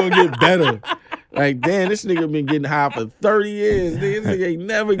 Like he gonna get better. Like, damn, this nigga been getting high for 30 years. This nigga ain't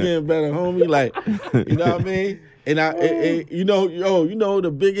never getting better, homie. Like, you know what I mean? And you know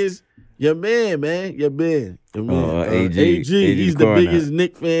the biggest, your man. AG. He's the biggest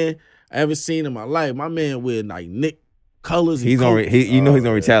Knick fan I ever seen in my life. My man with like Knick colors. He's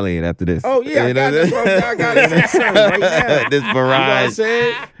gonna retaliate after this. Oh yeah, I got it right now.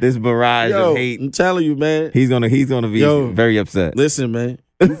 This barrage of hate. I'm telling you, man. He's gonna be very upset. Listen, man,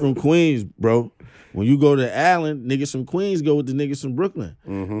 you from Queens, bro. When you go to Allen, niggas from Queens go with the niggas from Brooklyn.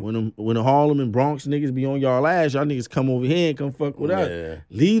 Mm-hmm. When the Harlem and Bronx niggas be on y'all ass, y'all niggas come over here and come fuck with us.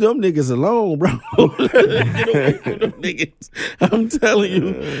 Leave them niggas alone, bro. Get away from them niggas. I'm telling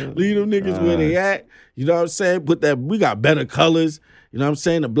you, leave them niggas where they at. You know what I'm saying? We got better colors. You know what I'm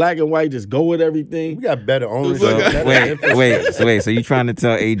saying? The black and white just go with everything. We got better ownership. Wait. So you trying to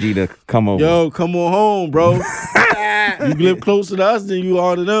tell AG to come over? Yo, come on home, bro. You live closer to us than you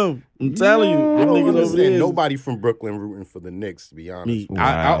are to them. I'm telling you. Them niggas over there. Nobody from Brooklyn rooting for the Knicks, to be honest.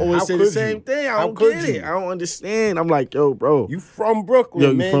 I always say the same thing. I don't get it. I don't understand. I'm like, yo, bro. You from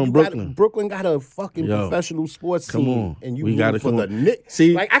Brooklyn, man. You from Brooklyn. Brooklyn got a fucking professional sports team. Come on. And you rooting for the Knicks.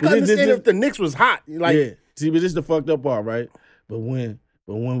 See, like, I can understand if the Knicks was hot. Like, yeah. See, but this is the fucked up part, right? But when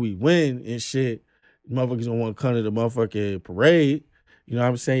we win and shit, motherfuckers don't want to come to the motherfucking parade. You know what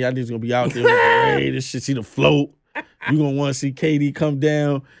I'm saying? Y'all niggas gonna be out there with the parade and shit, see the float. You gonna want to see KD come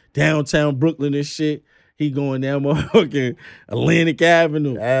downtown Brooklyn and shit. He going down motherfucking Atlantic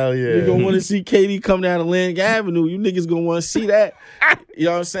Avenue. Hell yeah. You gonna want to see KD come down Atlantic Avenue. You niggas gonna want to see that. You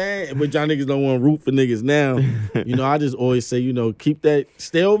know what I'm saying? But y'all niggas don't want to root for niggas now. You know, I just always say, keep that,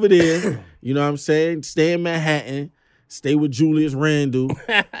 stay over there. You know what I'm saying? Stay in Manhattan. stay with Julius Randle.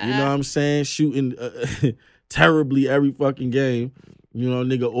 You know what I'm saying? Shooting terribly every fucking game. You know,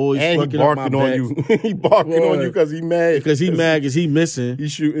 nigga always and fucking he up my barking on backs. you. He barking on you because he mad. Because he mad because he missing. He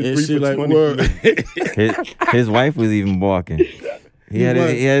shooting and 3 shit for like, 20. His wife was even barking. He had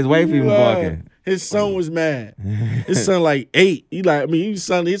his wife even barking. His son was mad. His son like 8. He like, I mean, his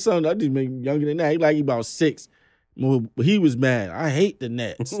son, I just make him younger than that. He about 6. Well, he was mad. I hate the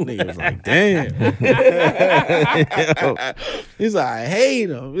Nets. Nigga was like, damn. He's like, I hate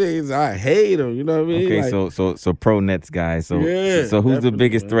him. He's like, I hate him. You know what I mean? Okay, like, so pro Nets guys. So Yeah, so who's the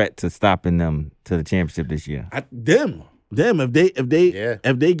biggest man. threat to stopping them to the championship this year? Them. If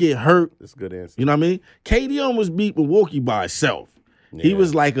they get hurt, That's a good answer. you know what I mean? KD almost beat Milwaukee by itself. He Yeah.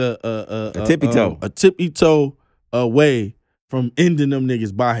 was like a tippy toe. a tippy toe away from ending them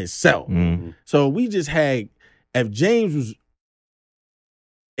niggas by himself. Mm. So we just had, if James was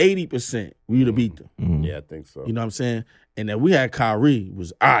 80%, we would have beat them. Mm. Yeah, I think so. You know what I'm saying? And then we had Kyrie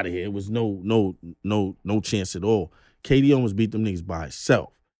was out of here. It was no chance at all. KD almost beat them niggas by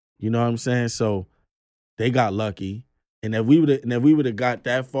himself. You know what I'm saying? So they got lucky. And if we would have got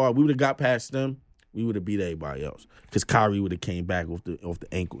that far, we would have got past them, we would have beat everybody else. Because Kyrie would have came back off the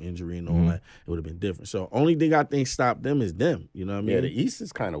ankle injury and all that. It would have been different. So only thing I think stopped them is them. You know what I mean? Yeah, the East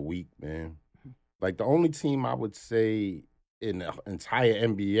is kind of weak, man. Like the only team I would say in the entire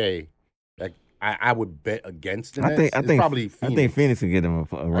NBA, like I would bet against the Nets, is probably Phoenix. I think Phoenix can get them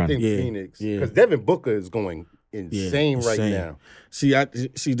a run. I think Phoenix, because Devin Booker is going insane right now. See,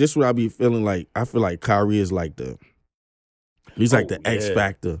 this is what I be feeling like. I feel like Kyrie is like he's like the X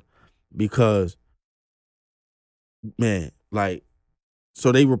factor, because, man, like,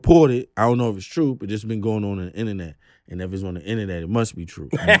 so they reported, I don't know if it's true, but it's been going on the internet. And if it's on the internet, it must be true.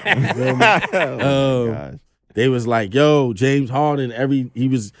 You feel me? They was like, yo, James Harden,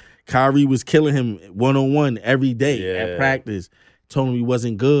 Kyrie was killing him one-on-one every day at practice. Told him he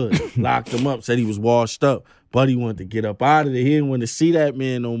wasn't good. Locked him up, said he was washed up. But he wanted to get up out of there. He didn't want to see that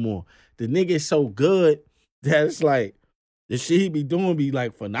man no more. The nigga is so good that it's like, the shit he be doing be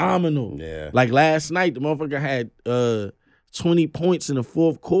like phenomenal. Yeah. Like last night, the motherfucker had 20 points in the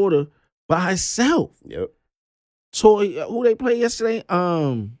fourth quarter by himself. Yep. So who they played yesterday?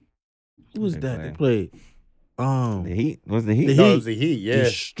 Who was that? They played The Heat. Was the Heat? The No, Heat it was the Heat, yeah.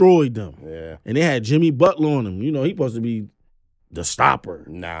 destroyed them. Yeah. And they had Jimmy Butler on him. You know, he supposed to be the stopper.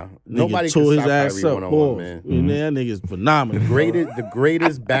 Nah. Nigga Nobody tore can his stop ass Kyrie up. one-on-one, man. Man, that nigga's phenomenal. The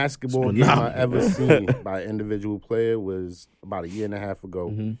greatest basketball game I phenomenal. ever seen by an individual player was about a year and a half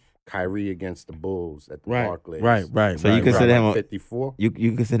ago. Kyrie against the Bulls at the Barclays. Right. So you consider him 54? You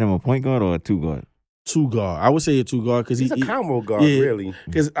consider him a point guard or a 2 guard? 2 guard. I would say a 2 guard because He's a combo guard, really.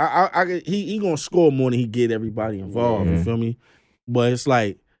 Because he gonna score more than he get everybody involved. You feel me? But it's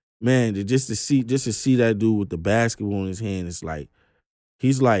like, man, just to see that dude with the basketball in his hand, it's like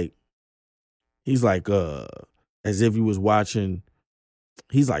he's like as if he was watching.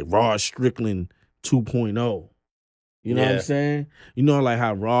 He's like Rod Strickland 2.0. You know what I'm saying? You know, like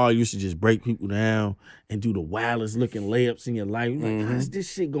how Raw used to just break people down and do the wildest looking layups in your life. You're like, how's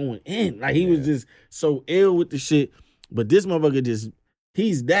this shit going in? Like, he was just so ill with the shit. But this motherfucker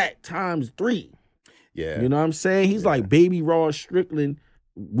he's that times 3. Yeah. You know what I'm saying? He's like baby Raw Strickland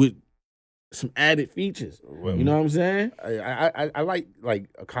with some added features. You know what I'm saying? I like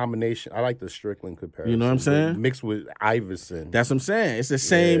a combination. I like the Strickland comparison. You know what I'm saying? Mixed with Iverson. That's what I'm saying. It's the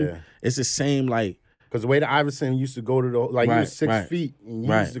same. It's the same, like. Because the way that Iverson used to go to the, he was 6 feet, and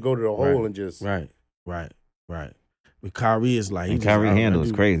he used to go to the hole and just. Right. But Kyrie is like. Kyrie handle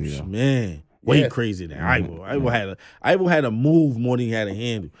is crazy, though. Man. Way crazier than Ivo. Ivo had a move more than he had a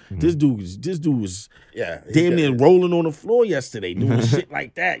handle. This dude was damn near rolling on the floor yesterday doing shit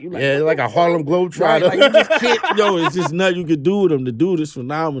like that. You like, like a Harlem Globetrotter. Right, like you just can't, it's just nothing you could do with him. The dude is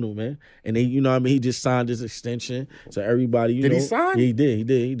phenomenal, man. And they, you know what I mean, he just signed his extension. So everybody, you know. Did he sign? Yeah,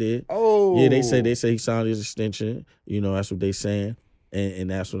 he did. Oh. Yeah, they say he signed his extension. You know, that's what they saying. And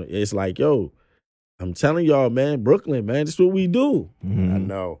that's what it's like, yo. I'm telling y'all, man, Brooklyn, man, this is what we do. I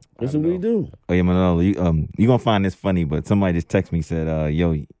know. This is what we do. Oh yeah, Manolo, you gonna find this funny, but somebody just texted me said,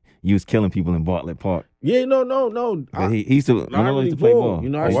 yo, you was killing people in Bartlett Park. Yeah, no. He used to Manolo used to play ball. You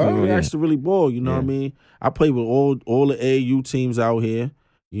know, I used to really ball. You know what I mean? I played with all the AAU teams out here.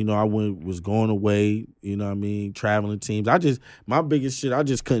 You know, I was going away, you know what I mean, traveling teams. My biggest shit, I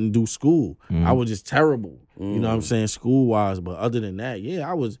just couldn't do school. I was just terrible. You know what I'm saying, school-wise. But other than that, yeah,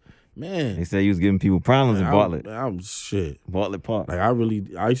 I was. Man, they said you was giving people problems in Bartlett. I was shit. Bartlett Park. Like I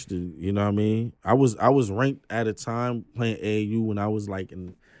used to, you know what I mean? I was ranked at a time playing AAU when I was like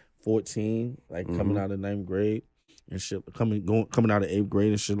in 14, like coming out of 9th grade. and shit. Coming out of 8th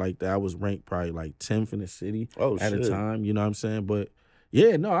grade and shit like that, I was ranked probably like 10th in the city at a time. You know what I'm saying? But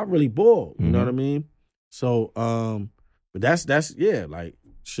yeah, no, I really balled. You know what I mean? So, but that's like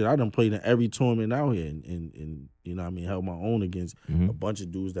shit. I done played in every tournament out here, and you know what I mean, held my own against a bunch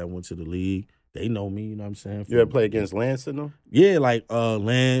of dudes that went to the league. They know me, you know what I'm saying? You ever play against Lance in them? Yeah, like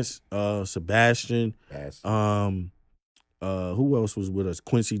Lance, Sebastian, who else was with us?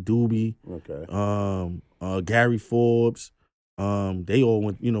 Quincy Doobie, Gary Forbes. They all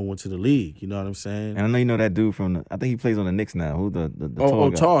went to the league. You know what I'm saying? And I know you know that dude from I think he plays on the Knicks now. Who the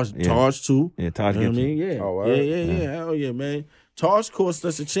Taj, yeah. Taj too. Yeah, Taj. You know what I mean? Yeah. Oh, yeah. Hell yeah, man. Taj cost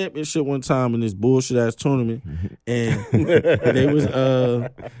us a championship one time in this bullshit ass tournament, and they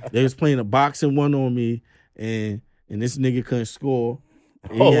was playing a boxing one on me, and this nigga couldn't score.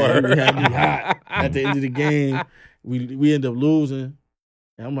 He had me hot at the end of the game. We end up losing.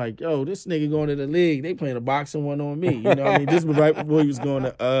 And I'm like, yo, this nigga going to the league. They playing a boxing one on me. You know what I mean? This was right before he was going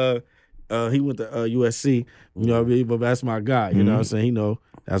to he went to USC. You know what I mean? But that's my guy. You know what I'm saying? He know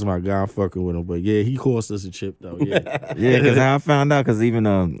that's my guy. I'm fucking with him. But yeah, he cost us a chip though. Yeah. Yeah, because I found out because even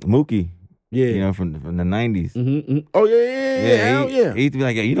Mookie. Yeah, you know, from the 90s. Oh yeah. He used to be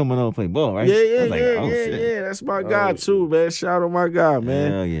like, "Yo, you don't want to play ball, right?" Yeah. That's my guy too, man. Shout out my guy,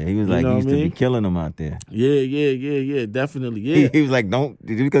 man. Hell yeah, he was like, he used to be killing them out there. Yeah, definitely. Yeah, he was like, "Don't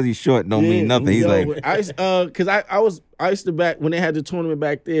just because he's short, don't mean nothing." He's like, I used to back when they had the tournament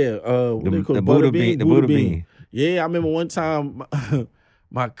back there. What they call the Buddha Bean. Yeah, I remember one time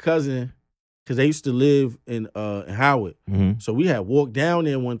my cousin. Because they used to live in Howard. So we had walked down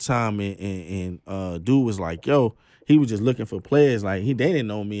there one time and dude was like, yo, he was just looking for players. Like, they didn't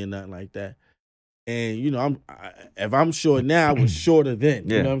know me or nothing like that. And, you know, if I'm short now, I was shorter then.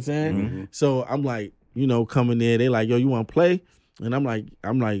 You know what I'm saying? So I'm like, you know, coming there, they like, yo, you want to play? And I'm like,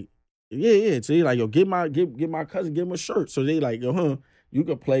 yeah. So they like, yo, get my cousin, give him a shirt. So they like, yo, you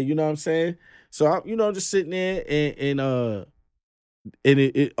can play, you know what I'm saying? So I'm, you know, just sitting there and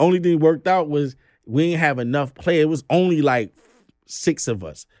it only thing worked out was we didn't have enough players. It was only like 6 of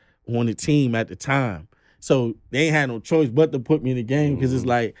us on the team at the time. So they ain't had no choice but to put me in the game because it's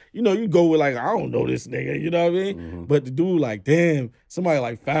like, you know, you go with like, I don't know this nigga, you know what I mean? But the dude like, damn, somebody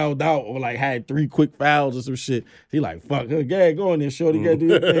like fouled out or like had 3 quick fouls or some shit. He like, fuck, go in there, shorty, you gotta do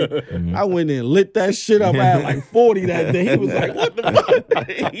your thing. I went in and lit that shit up. I had like 40 that day. He was like, what the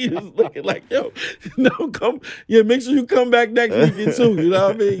fuck? He was looking like, yo, no, make sure you come back next weekend too, you know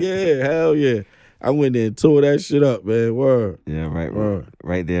what I mean? Yeah, hell yeah. I went there and tore that shit up, man. Word. Yeah,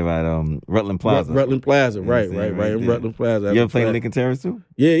 right there by Rutland Plaza. Rutland Plaza, right in Rutland Plaza. You ever played Lincoln Terrace too?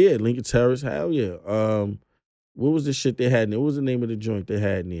 Yeah, Lincoln Terrace. Hell yeah. What was the shit they had in there? What was the name of the joint they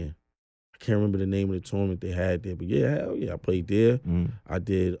had in there? I can't remember the name of the tournament they had there, but yeah, hell yeah, I played there. I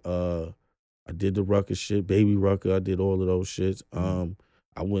did the Rucker shit, Baby Rucker. I did all of those shits.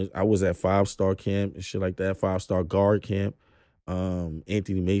 I was at 5-star camp and shit like that, 5-star guard camp.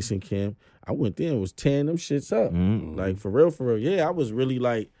 Anthony Mason camp. I went there and was tearing them shits up. Like for real. Yeah, I was really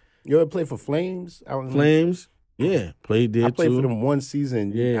like. You ever play for Flames? Flames? Yeah, played there too. I played for them one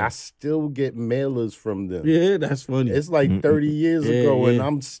season. Yeah. I still get mailers from them. Yeah, that's funny. It's like 30 years ago and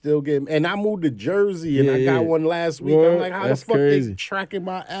I'm still getting, and I moved to Jersey and I got one last week. I'm like, how the fuck they tracking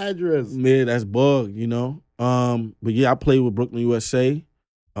my address? Yeah, that's bugged, you know? But yeah, I played with Brooklyn USA.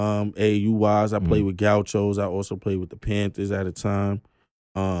 AAU-wise, I played with Gauchos. I also played with the Panthers at a time.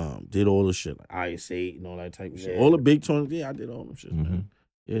 Did all the shit, like IS-8 and all that type of shit. All the big tournaments, I did all them shit, man.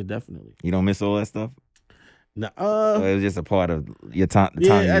 Yeah, definitely. You don't miss all that stuff? Nah, it was just a part of your time.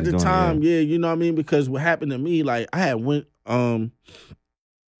 Yeah, at the time, you know what I mean? Because what happened to me, like, I had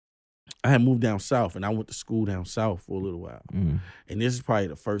moved down south and I went to school down south for a little while. And this is probably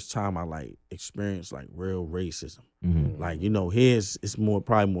the first time I like experienced like real racism. Like, you know, here it's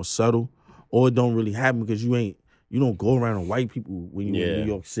probably more subtle, or it don't really happen because you don't go around with white people when you're in New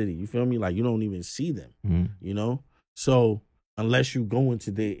York City. You feel me? Like, you don't even see them, you know? So unless you go into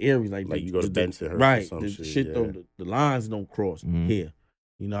their area, like you go to Bensonhurst, right? Or some the shit don't, the lines don't cross here.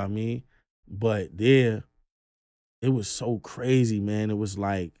 You know what I mean? But there, it was so crazy, man. It was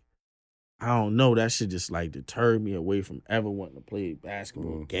like, I don't know, that shit just like deterred me away from ever wanting to play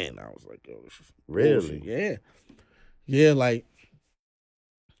basketball again. I was like, yo, this is really? Bullshit. Yeah, like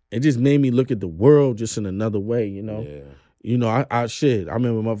it just made me look at the world just in another way, you know? Yeah. You know, I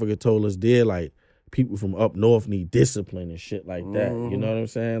remember motherfucker told us there, like, people from up north need discipline and shit like that. You know what I'm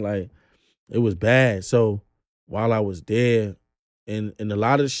saying? Like, it was bad. So while I was there, and a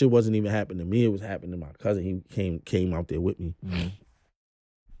lot of the shit wasn't even happening to me, it was happening to my cousin. He came out there with me.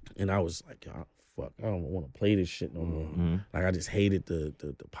 And I was like, oh, fuck, I don't want to play this shit no more. Like, I just hated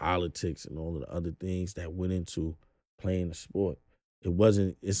the politics and all of the other things that went into playing the sport. It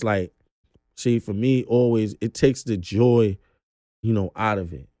wasn't. It's like, see, for me, always it takes the joy, out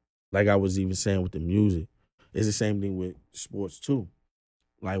of it. Like I was even saying with the music, it's the same thing with sports too.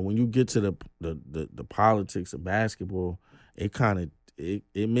 Like when you get to the politics of basketball, it kind of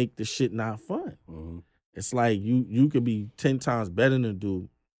it make the shit not fun. Mm-hmm. It's like you could be 10 times better than a dude.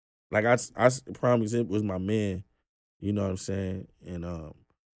 Like I prime example was my man, you know what I'm saying, and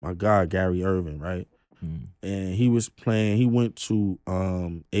my guy Gary Irvin, right? Mm. And he was playing. He went to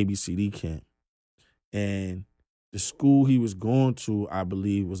ABCD camp, and the school he was going to, I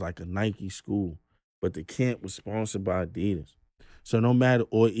believe, was like a Nike school, but the camp was sponsored by Adidas. So no matter,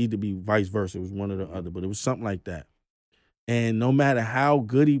 or either be vice versa, it was one or the other, but it was something like that. And no matter how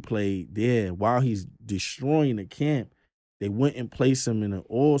good he played there, while he's destroying the camp, they went and placed him in an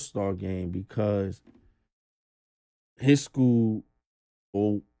all-star game because his school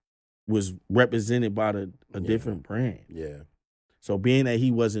was represented by a different brand. Yeah. So being that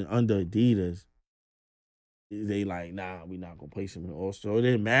he wasn't under Adidas, they like, nah, we not gonna place him in the all-star. It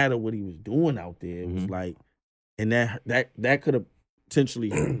didn't matter what he was doing out there. It was like, and that could have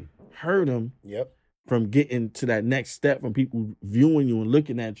potentially hurt him. Yep. From getting to that next step, from people viewing you and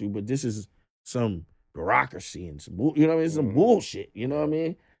looking at you. But this is some bureaucracy and some, some bullshit. You know what I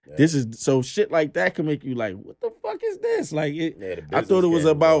mean? Yeah. This is so shit like that can make you like, what the fuck is this? Like, I thought it was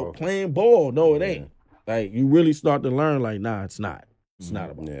about playing ball. No, it ain't. Like, you really start to learn. Like, nah, it's not. It's not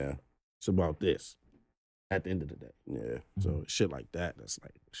about. Yeah. It's about this. At the end of the day. Yeah. So shit like that. That's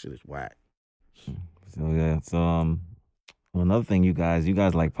like shit is whack. So yeah. So well, another thing, you guys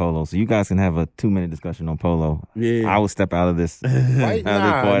like polo, so you guys can have a 2-minute discussion on polo. Yeah, I will step out of this. Right?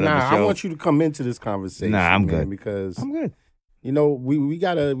 I want you to come into this conversation. Nah, I'm good because I'm good. We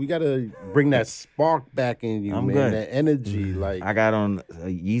gotta bring that spark back in you, I'm man. good. That energy, like I got on a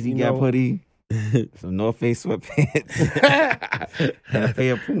Yeezy Gap hoodie, some North Face sweatpants, and a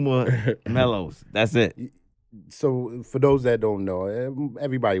pair of Puma Mellows. That's it. So for those that don't know,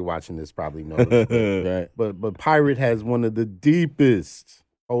 everybody watching this probably knows. Right. But Pirate has one of the deepest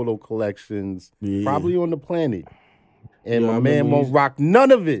polo collections probably on the planet. And my man won't rock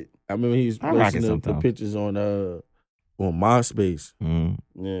none of it. I remember he's posting the pictures on MySpace. Mm.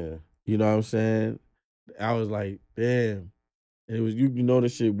 Yeah. You know what I'm saying? I was like, damn. And it was you know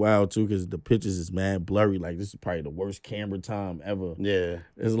this shit wild too, because the pictures is mad blurry. Like this is probably the worst camera time ever. Yeah.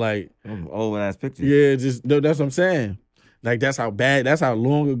 It's like old ass pictures. Yeah, that's what I'm saying. Like that's how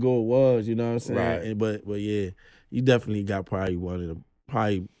long ago it was, you know what I'm saying? Right. And, but yeah, you definitely got probably one of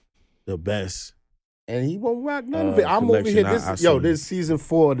the best. And he won't rock none of it. I'm over here. This season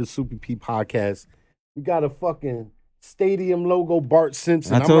 4 of the Super P podcast. We got a fucking stadium logo, Bart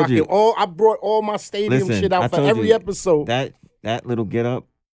Simpson. I told you. I brought all my stadium shit out for every episode. That little get up,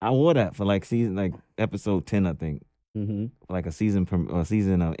 I wore that for episode 10, I think. Mm-hmm. Like a season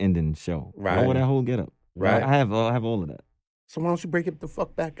ending show. Right. I wore that whole get up. Right. I have all of that. So why don't you break it the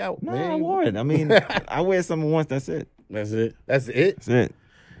fuck back out, No, man? I wore it. I mean, I wear something once. That's it. That's it. That's it. That's it.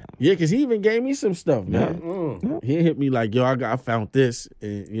 Yeah, because he even gave me some stuff, man. Yeah. He hit me like, yo, I found this.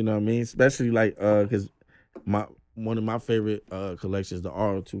 And, you know what I mean? Especially like, because one of my favorite collections, the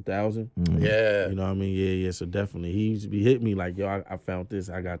R2000. Yeah. You know what I mean? Yeah. So definitely, he used to be hitting me like, yo, I found this.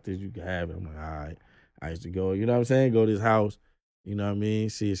 I got this. You can have it. I'm like, all right. I used to go, you know what I'm saying? Go to his house. You know what I mean?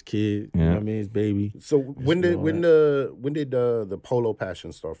 See his kid. You know what I mean? His baby. So when did the polo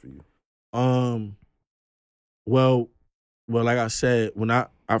passion start for you? Well, like I said, when I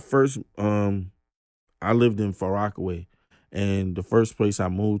first I lived in Far Rockaway, and the first place I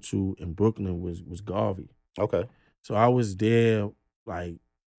moved to in Brooklyn was Garvey. Okay. So I was there like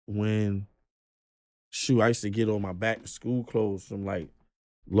when I used to get on my back to school clothes from like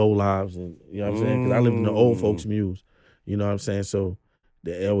Low Lives, and you know what I'm saying? Because I lived in the old folks muse. You know what I'm saying? So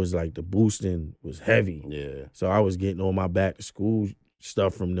it was like the boosting was heavy. Yeah. So I was getting all my back to school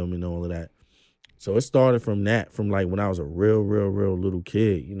stuff from them and all of that. So it started from that, from like when I was a real little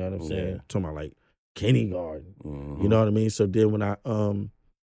kid. You know what I'm saying? Yeah. Talking about like kindergarten. Mm-hmm. You know what I mean? So then when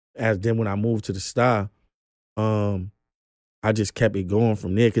I moved to the Star, I just kept it going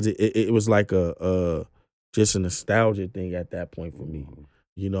from there, because it was like just a nostalgia thing at that point for me.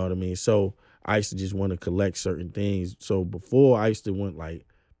 You know what I mean? So I used to just want to collect certain things. So before, I used to want like,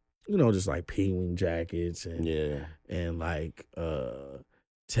 just like P-wing jackets and like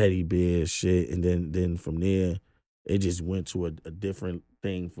teddy bear shit. And then from there, it just went to a different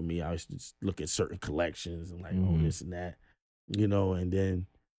thing for me. I used to just look at certain collections and like, this and that, and then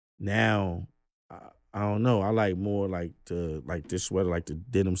now, I don't know. I like more like this sweater, like the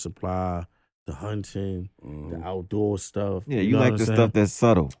Denim Supply, the hunting, the outdoor stuff. Yeah, you like the stuff that's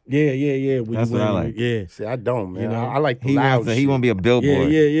subtle. Yeah. That's what I like. Yeah. See, I don't, man. You know? I like the He loud shit. want to be a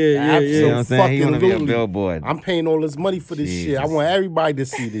billboard. Yeah. You know what I'm saying? He want to be a Absolutely. billboard. I'm paying all this money for this shit. I Jesus. want everybody to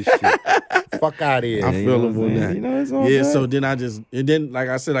see this shit. Fuck out of here. I feel him what on I'm that. saying? You know, it's all Yeah, good. so then like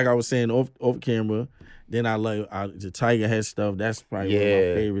I said, like I was saying off camera, then the Tiger Head stuff, that's probably one of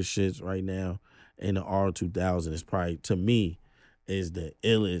my favorite shits right now. And the R2000 is probably, to me, is the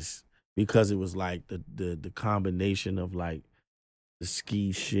illest because it was like the combination of like the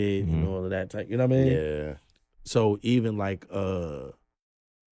ski shit and all of that type, you know what I mean? Yeah. So even like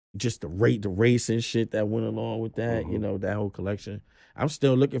just the racing shit that went along with that, you know, that whole collection. I'm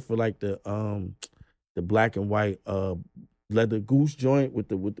still looking for like the black and white leather goose joint with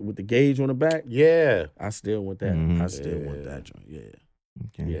the gauge on the back. Yeah. I still want that. I still want that joint. Yeah.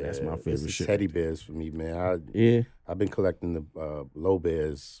 Okay. Yeah, that's my favorite It's shit. teddy bears for me, man. I've been collecting the low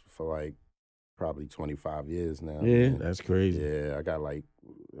bears for like probably 25 years now. Yeah, man. that's crazy. Yeah, I got like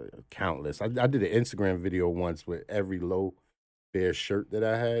countless. I did an Instagram video once with every low bear shirt that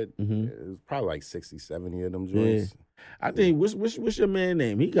I had. It was probably like 60, 70 of them joints. I think what's your man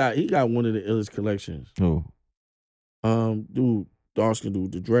name? He got one of the illest collections. Who? Dude, dark skin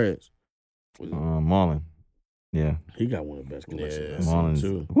dude, the dreads. Marlon. Yeah. He got one of the best collections. Marlon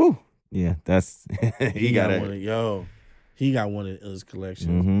too. Woo. Yeah, that's he got it. He got one of the illest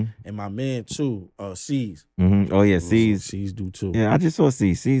collections. And my man too, C's. Oh yeah, C's. C's do too. Yeah, I just saw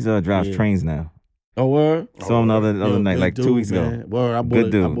C's. C's drives trains now. Oh, word? Saw him the other night, like 2 weeks ago. Word, I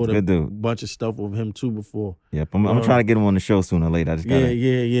bought Good dude. a bunch of stuff with him too before. Yep, I'm trying to get him on the show sooner or later. I just gotta.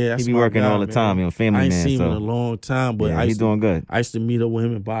 Yeah. That's He be working all the time. You know, family man. I ain't seen him so. in a long time, but he's doing good. I used to meet up with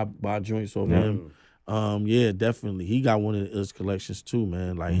him and buy joints over him. Yeah, definitely. He got one of his collections too,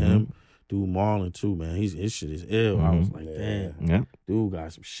 man. Like him, dude, Marlon too, man. His shit is ill. I was like, damn, dude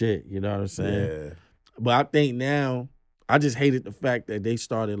got some shit. You know what I'm saying? Yeah. But I think now, I just hated the fact that they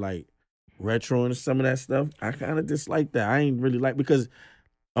started like retroing some of that stuff. I kind of dislike that. I ain't really like because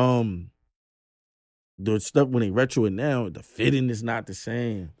the stuff when they retro it now, the fitting is not the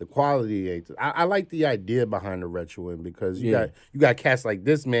same. The quality ain't. I like the idea behind the retroing because you got cats like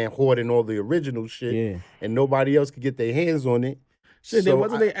this man hoarding all the original shit, and nobody else could get their hands on it. Shit, so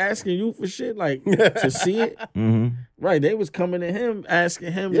wasn't they asking you for shit like to see it? Right, they was coming to him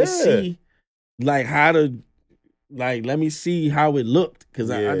asking him to see like how to like let me see how it looked because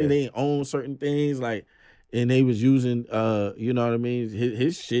I think they own certain things like. And they was using, you know what I mean,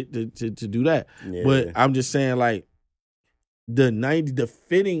 his shit to do that. Yeah. But I'm just saying, like, the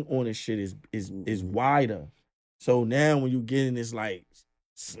fitting on this shit is wider. So now when you get in this like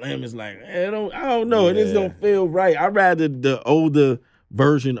slim, it's like I don't know, it just don't feel right. I'd rather the older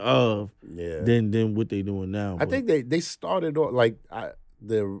version of than what they doing now. I think they started off like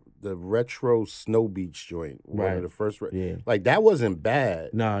the retro Snow Beach joint, one of the first, like that wasn't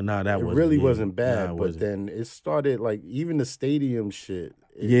bad. No, that wasn't. It really wasn't bad. But then it started like even the stadium shit.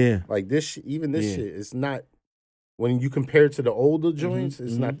 Like this, shit, it's not. When you compare it to the older joints,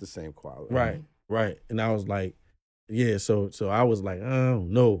 it's not the same quality. Right. And I was like, So I was like, I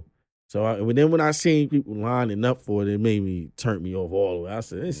don't know. So then when I seen people lining up for it, it made me turn me off all the way. I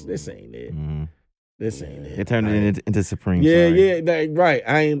said, this ain't it. This ain't it. They turned it into Supreme. Right.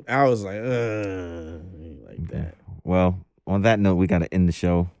 I was like, ain't like that. Well, on that note, we got to end the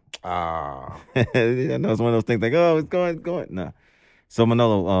show. I know it's one of those things like, it's going. Nah. So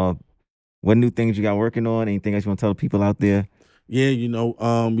Manolo, what new things you got working on? Anything else you want to tell the people out there? Yeah,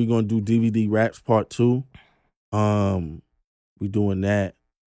 we're gonna do DVD Raps Part 2. We doing that.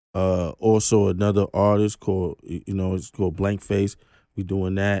 Also another artist called, it's called Blank Face. We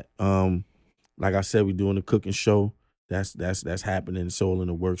doing that. Like I said, we're doing a cooking show. That's happening. It's all in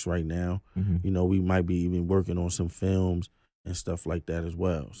the works right now. We might be even working on some films and stuff like that as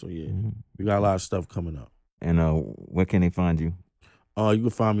well. So we got a lot of stuff coming up. And where can they find you? You can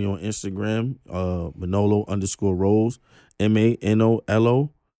find me on Instagram, Manolo_Rose,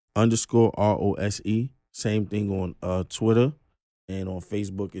 MANOLO_ROSE. Same thing on Twitter, and on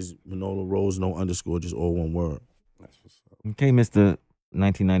Facebook is Manolo Rose, no underscore, just all one word. That's what's up. Okay, Mr.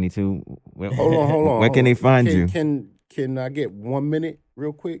 1992. Hold on. Where can they find you? Can I get 1 minute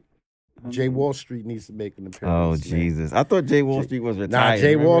real quick? Jay Wall Street needs to make an appearance. Oh, Jesus. I thought Jay Wall Street was retired. Nah,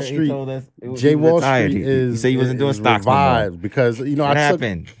 Jay Wall Street is. He said he wasn't doing stocks revived no because, what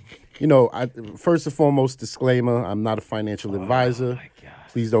happened? First and foremost, disclaimer, I'm not a financial advisor.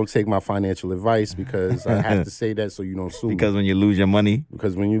 Please don't take my financial advice because I have to say that so you don't sue me. Because when you lose your money?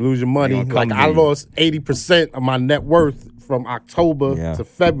 Because when you lose your money, like I lost 80% of my net worth from October to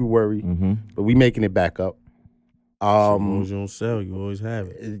February, but we making it back up. As long as you don't sell, you always have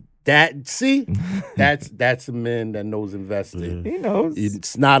it. That's a man that knows investing. He knows.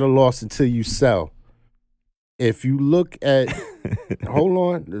 It's not a loss until you sell. If you look at, hold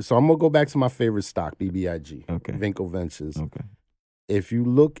on. So I'm gonna go back to my favorite stock, BBIG. Okay. Vinco Ventures. Okay. If you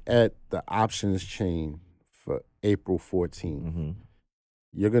look at the options chain for April 14th,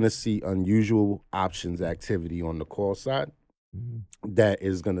 you're gonna see unusual options activity on the call side that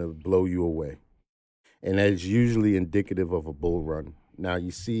is gonna blow you away, and that's usually indicative of a bull run. Now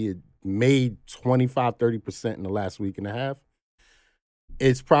you see it made 25-30% in the last week and a half.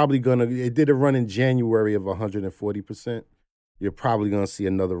 It's probably it did a run in January of 140%. You're probably going to see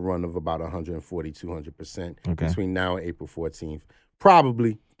another run of about 140-200% between now and April 14th.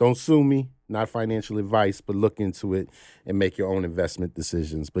 Probably. Don't sue me. Not financial advice, but look into it and make your own investment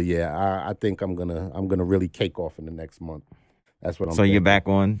decisions. But yeah, I think I'm gonna really cake off in the next month. That's what I'm. So you're back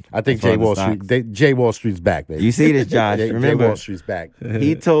on. I think J Wall Street's back, baby. You see this, Josh? Remember, J Wall Street's back.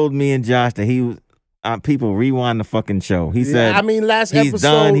 He told me and Josh that he was. People rewind the fucking show. He said, last he's episode,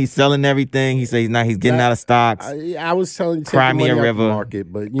 done. He's selling everything. He said he's getting out of stocks. I was telling you, cry me a river,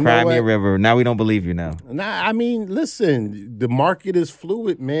 market, but you cry know what? me a river. Now we don't believe you now. Nah, listen, the market is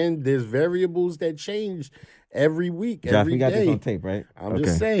fluid, man. There's variables that change every week, Josh, every we got day. this on tape, right? I'm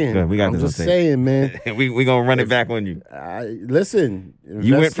just saying. Good. We got this on tape. I'm just saying, man. we gonna run it back on you. Listen,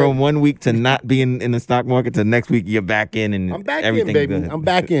 you went from 1 week to not being in the stock market to next week you're back in, and I'm back in, baby. Good. I'm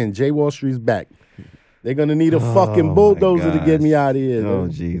back in. J Wall Street's back. They're going to need a fucking bulldozer to get me out of here. Oh,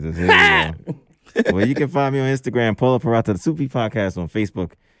 man. Jesus. Here we go. Well, you can find me on Instagram, Paula Parata, the Soupy Podcast on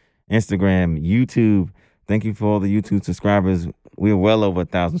Facebook, Instagram, YouTube. Thank you for all the YouTube subscribers. We're well over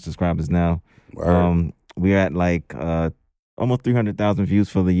 1,000 subscribers now. We're at like almost 300,000 views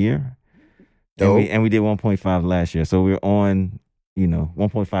for the year. And we did 1.5 last year. So we're on,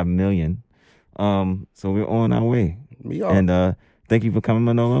 1.5 million. So we're on our way. We are. And thank you for coming,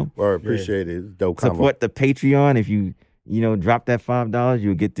 Manolo. Well, appreciate it. It's dope. Support the Patreon. If you drop that $5,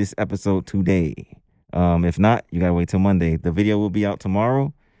 you'll get this episode today. If not, you gotta wait till Monday. The video will be out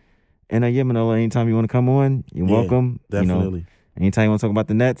tomorrow. And yeah, Manolo, anytime you want to come on, you're welcome. Definitely. Anytime you want to talk about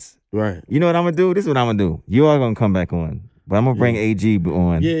the Nets, right? You know what I'm gonna do? This is what I'm gonna do. You are gonna come back on, but I'm gonna bring AG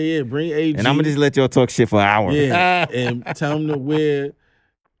on. Yeah, bring AG, and I'm gonna just let y'all talk shit for an hour. Yeah, and tell him to wear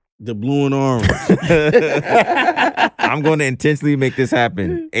the blue and orange. I'm going to intentionally make this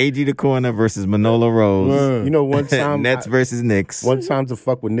happen. AG the Corner versus Manolo Rose. One time Nets versus Knicks. One time to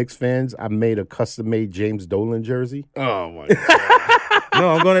fuck with Knicks fans, I made a custom-made James Dolan jersey. Oh my god! No,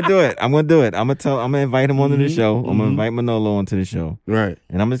 I'm going to do it. I'm going to do it. I'm going to invite him onto the show. I'm going to invite Manolo onto the show. Right.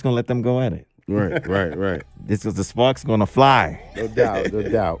 And I'm just going to let them go at it. Right. This is the spark's going to fly. No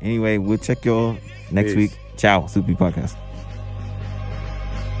doubt. Anyway, we'll check y'all next week. Ciao, Soupy Podcast.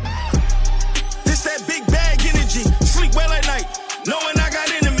 This that big bag energy. Sleep well at night, knowing I got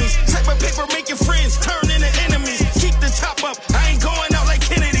enemies. Type of paper make your friends turn into enemies. Keep the top up, I ain't going out like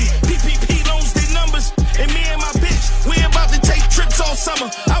Kennedy. PPP loans did numbers, and me and my bitch, we about to take trips all summer.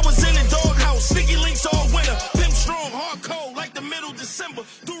 I was in the doghouse, sneaky links all winter. Pimp strong, hard cold, like the middle December.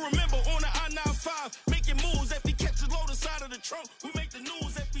 Do remember on the I-95, making moves after we catch the low the side of the trunk. We make the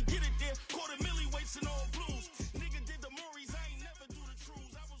news if we get it there. Quarter milli wasting all blues. Nigga did the Murrays, I ain't never do the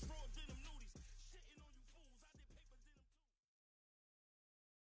trues. I was raw, did them nudies. Shitting on you fools, I did paper,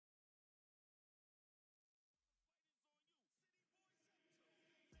 did them.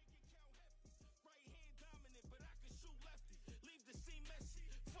 Right hand dominant, but I can shoot lefty. Leave the scene messy.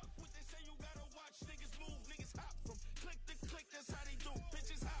 Fuck what they say, you gotta watch niggas move. Niggas hop from click to click, that's how they do.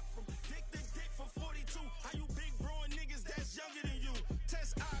 Bitches hop from dick to dick for 42. How you big broin niggas that's younger than you?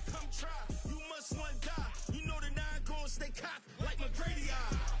 Test I come try, you must one die. You know the 9 gon' stay cocked like McGrady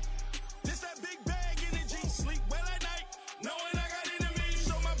eye. This that big bag energy, sleep well at night, knowing I got enemies.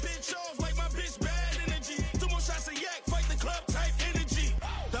 Show my bitch off like my bitch bad energy. 2 more shots of yak, fight the club type energy.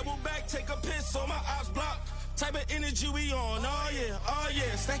 Double back, take a piss on my ops block. Type of energy we on, oh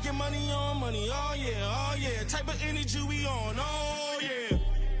yeah. Stacking money on money, oh yeah. Type of energy we on, oh yeah.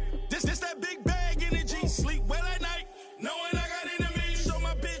 This that big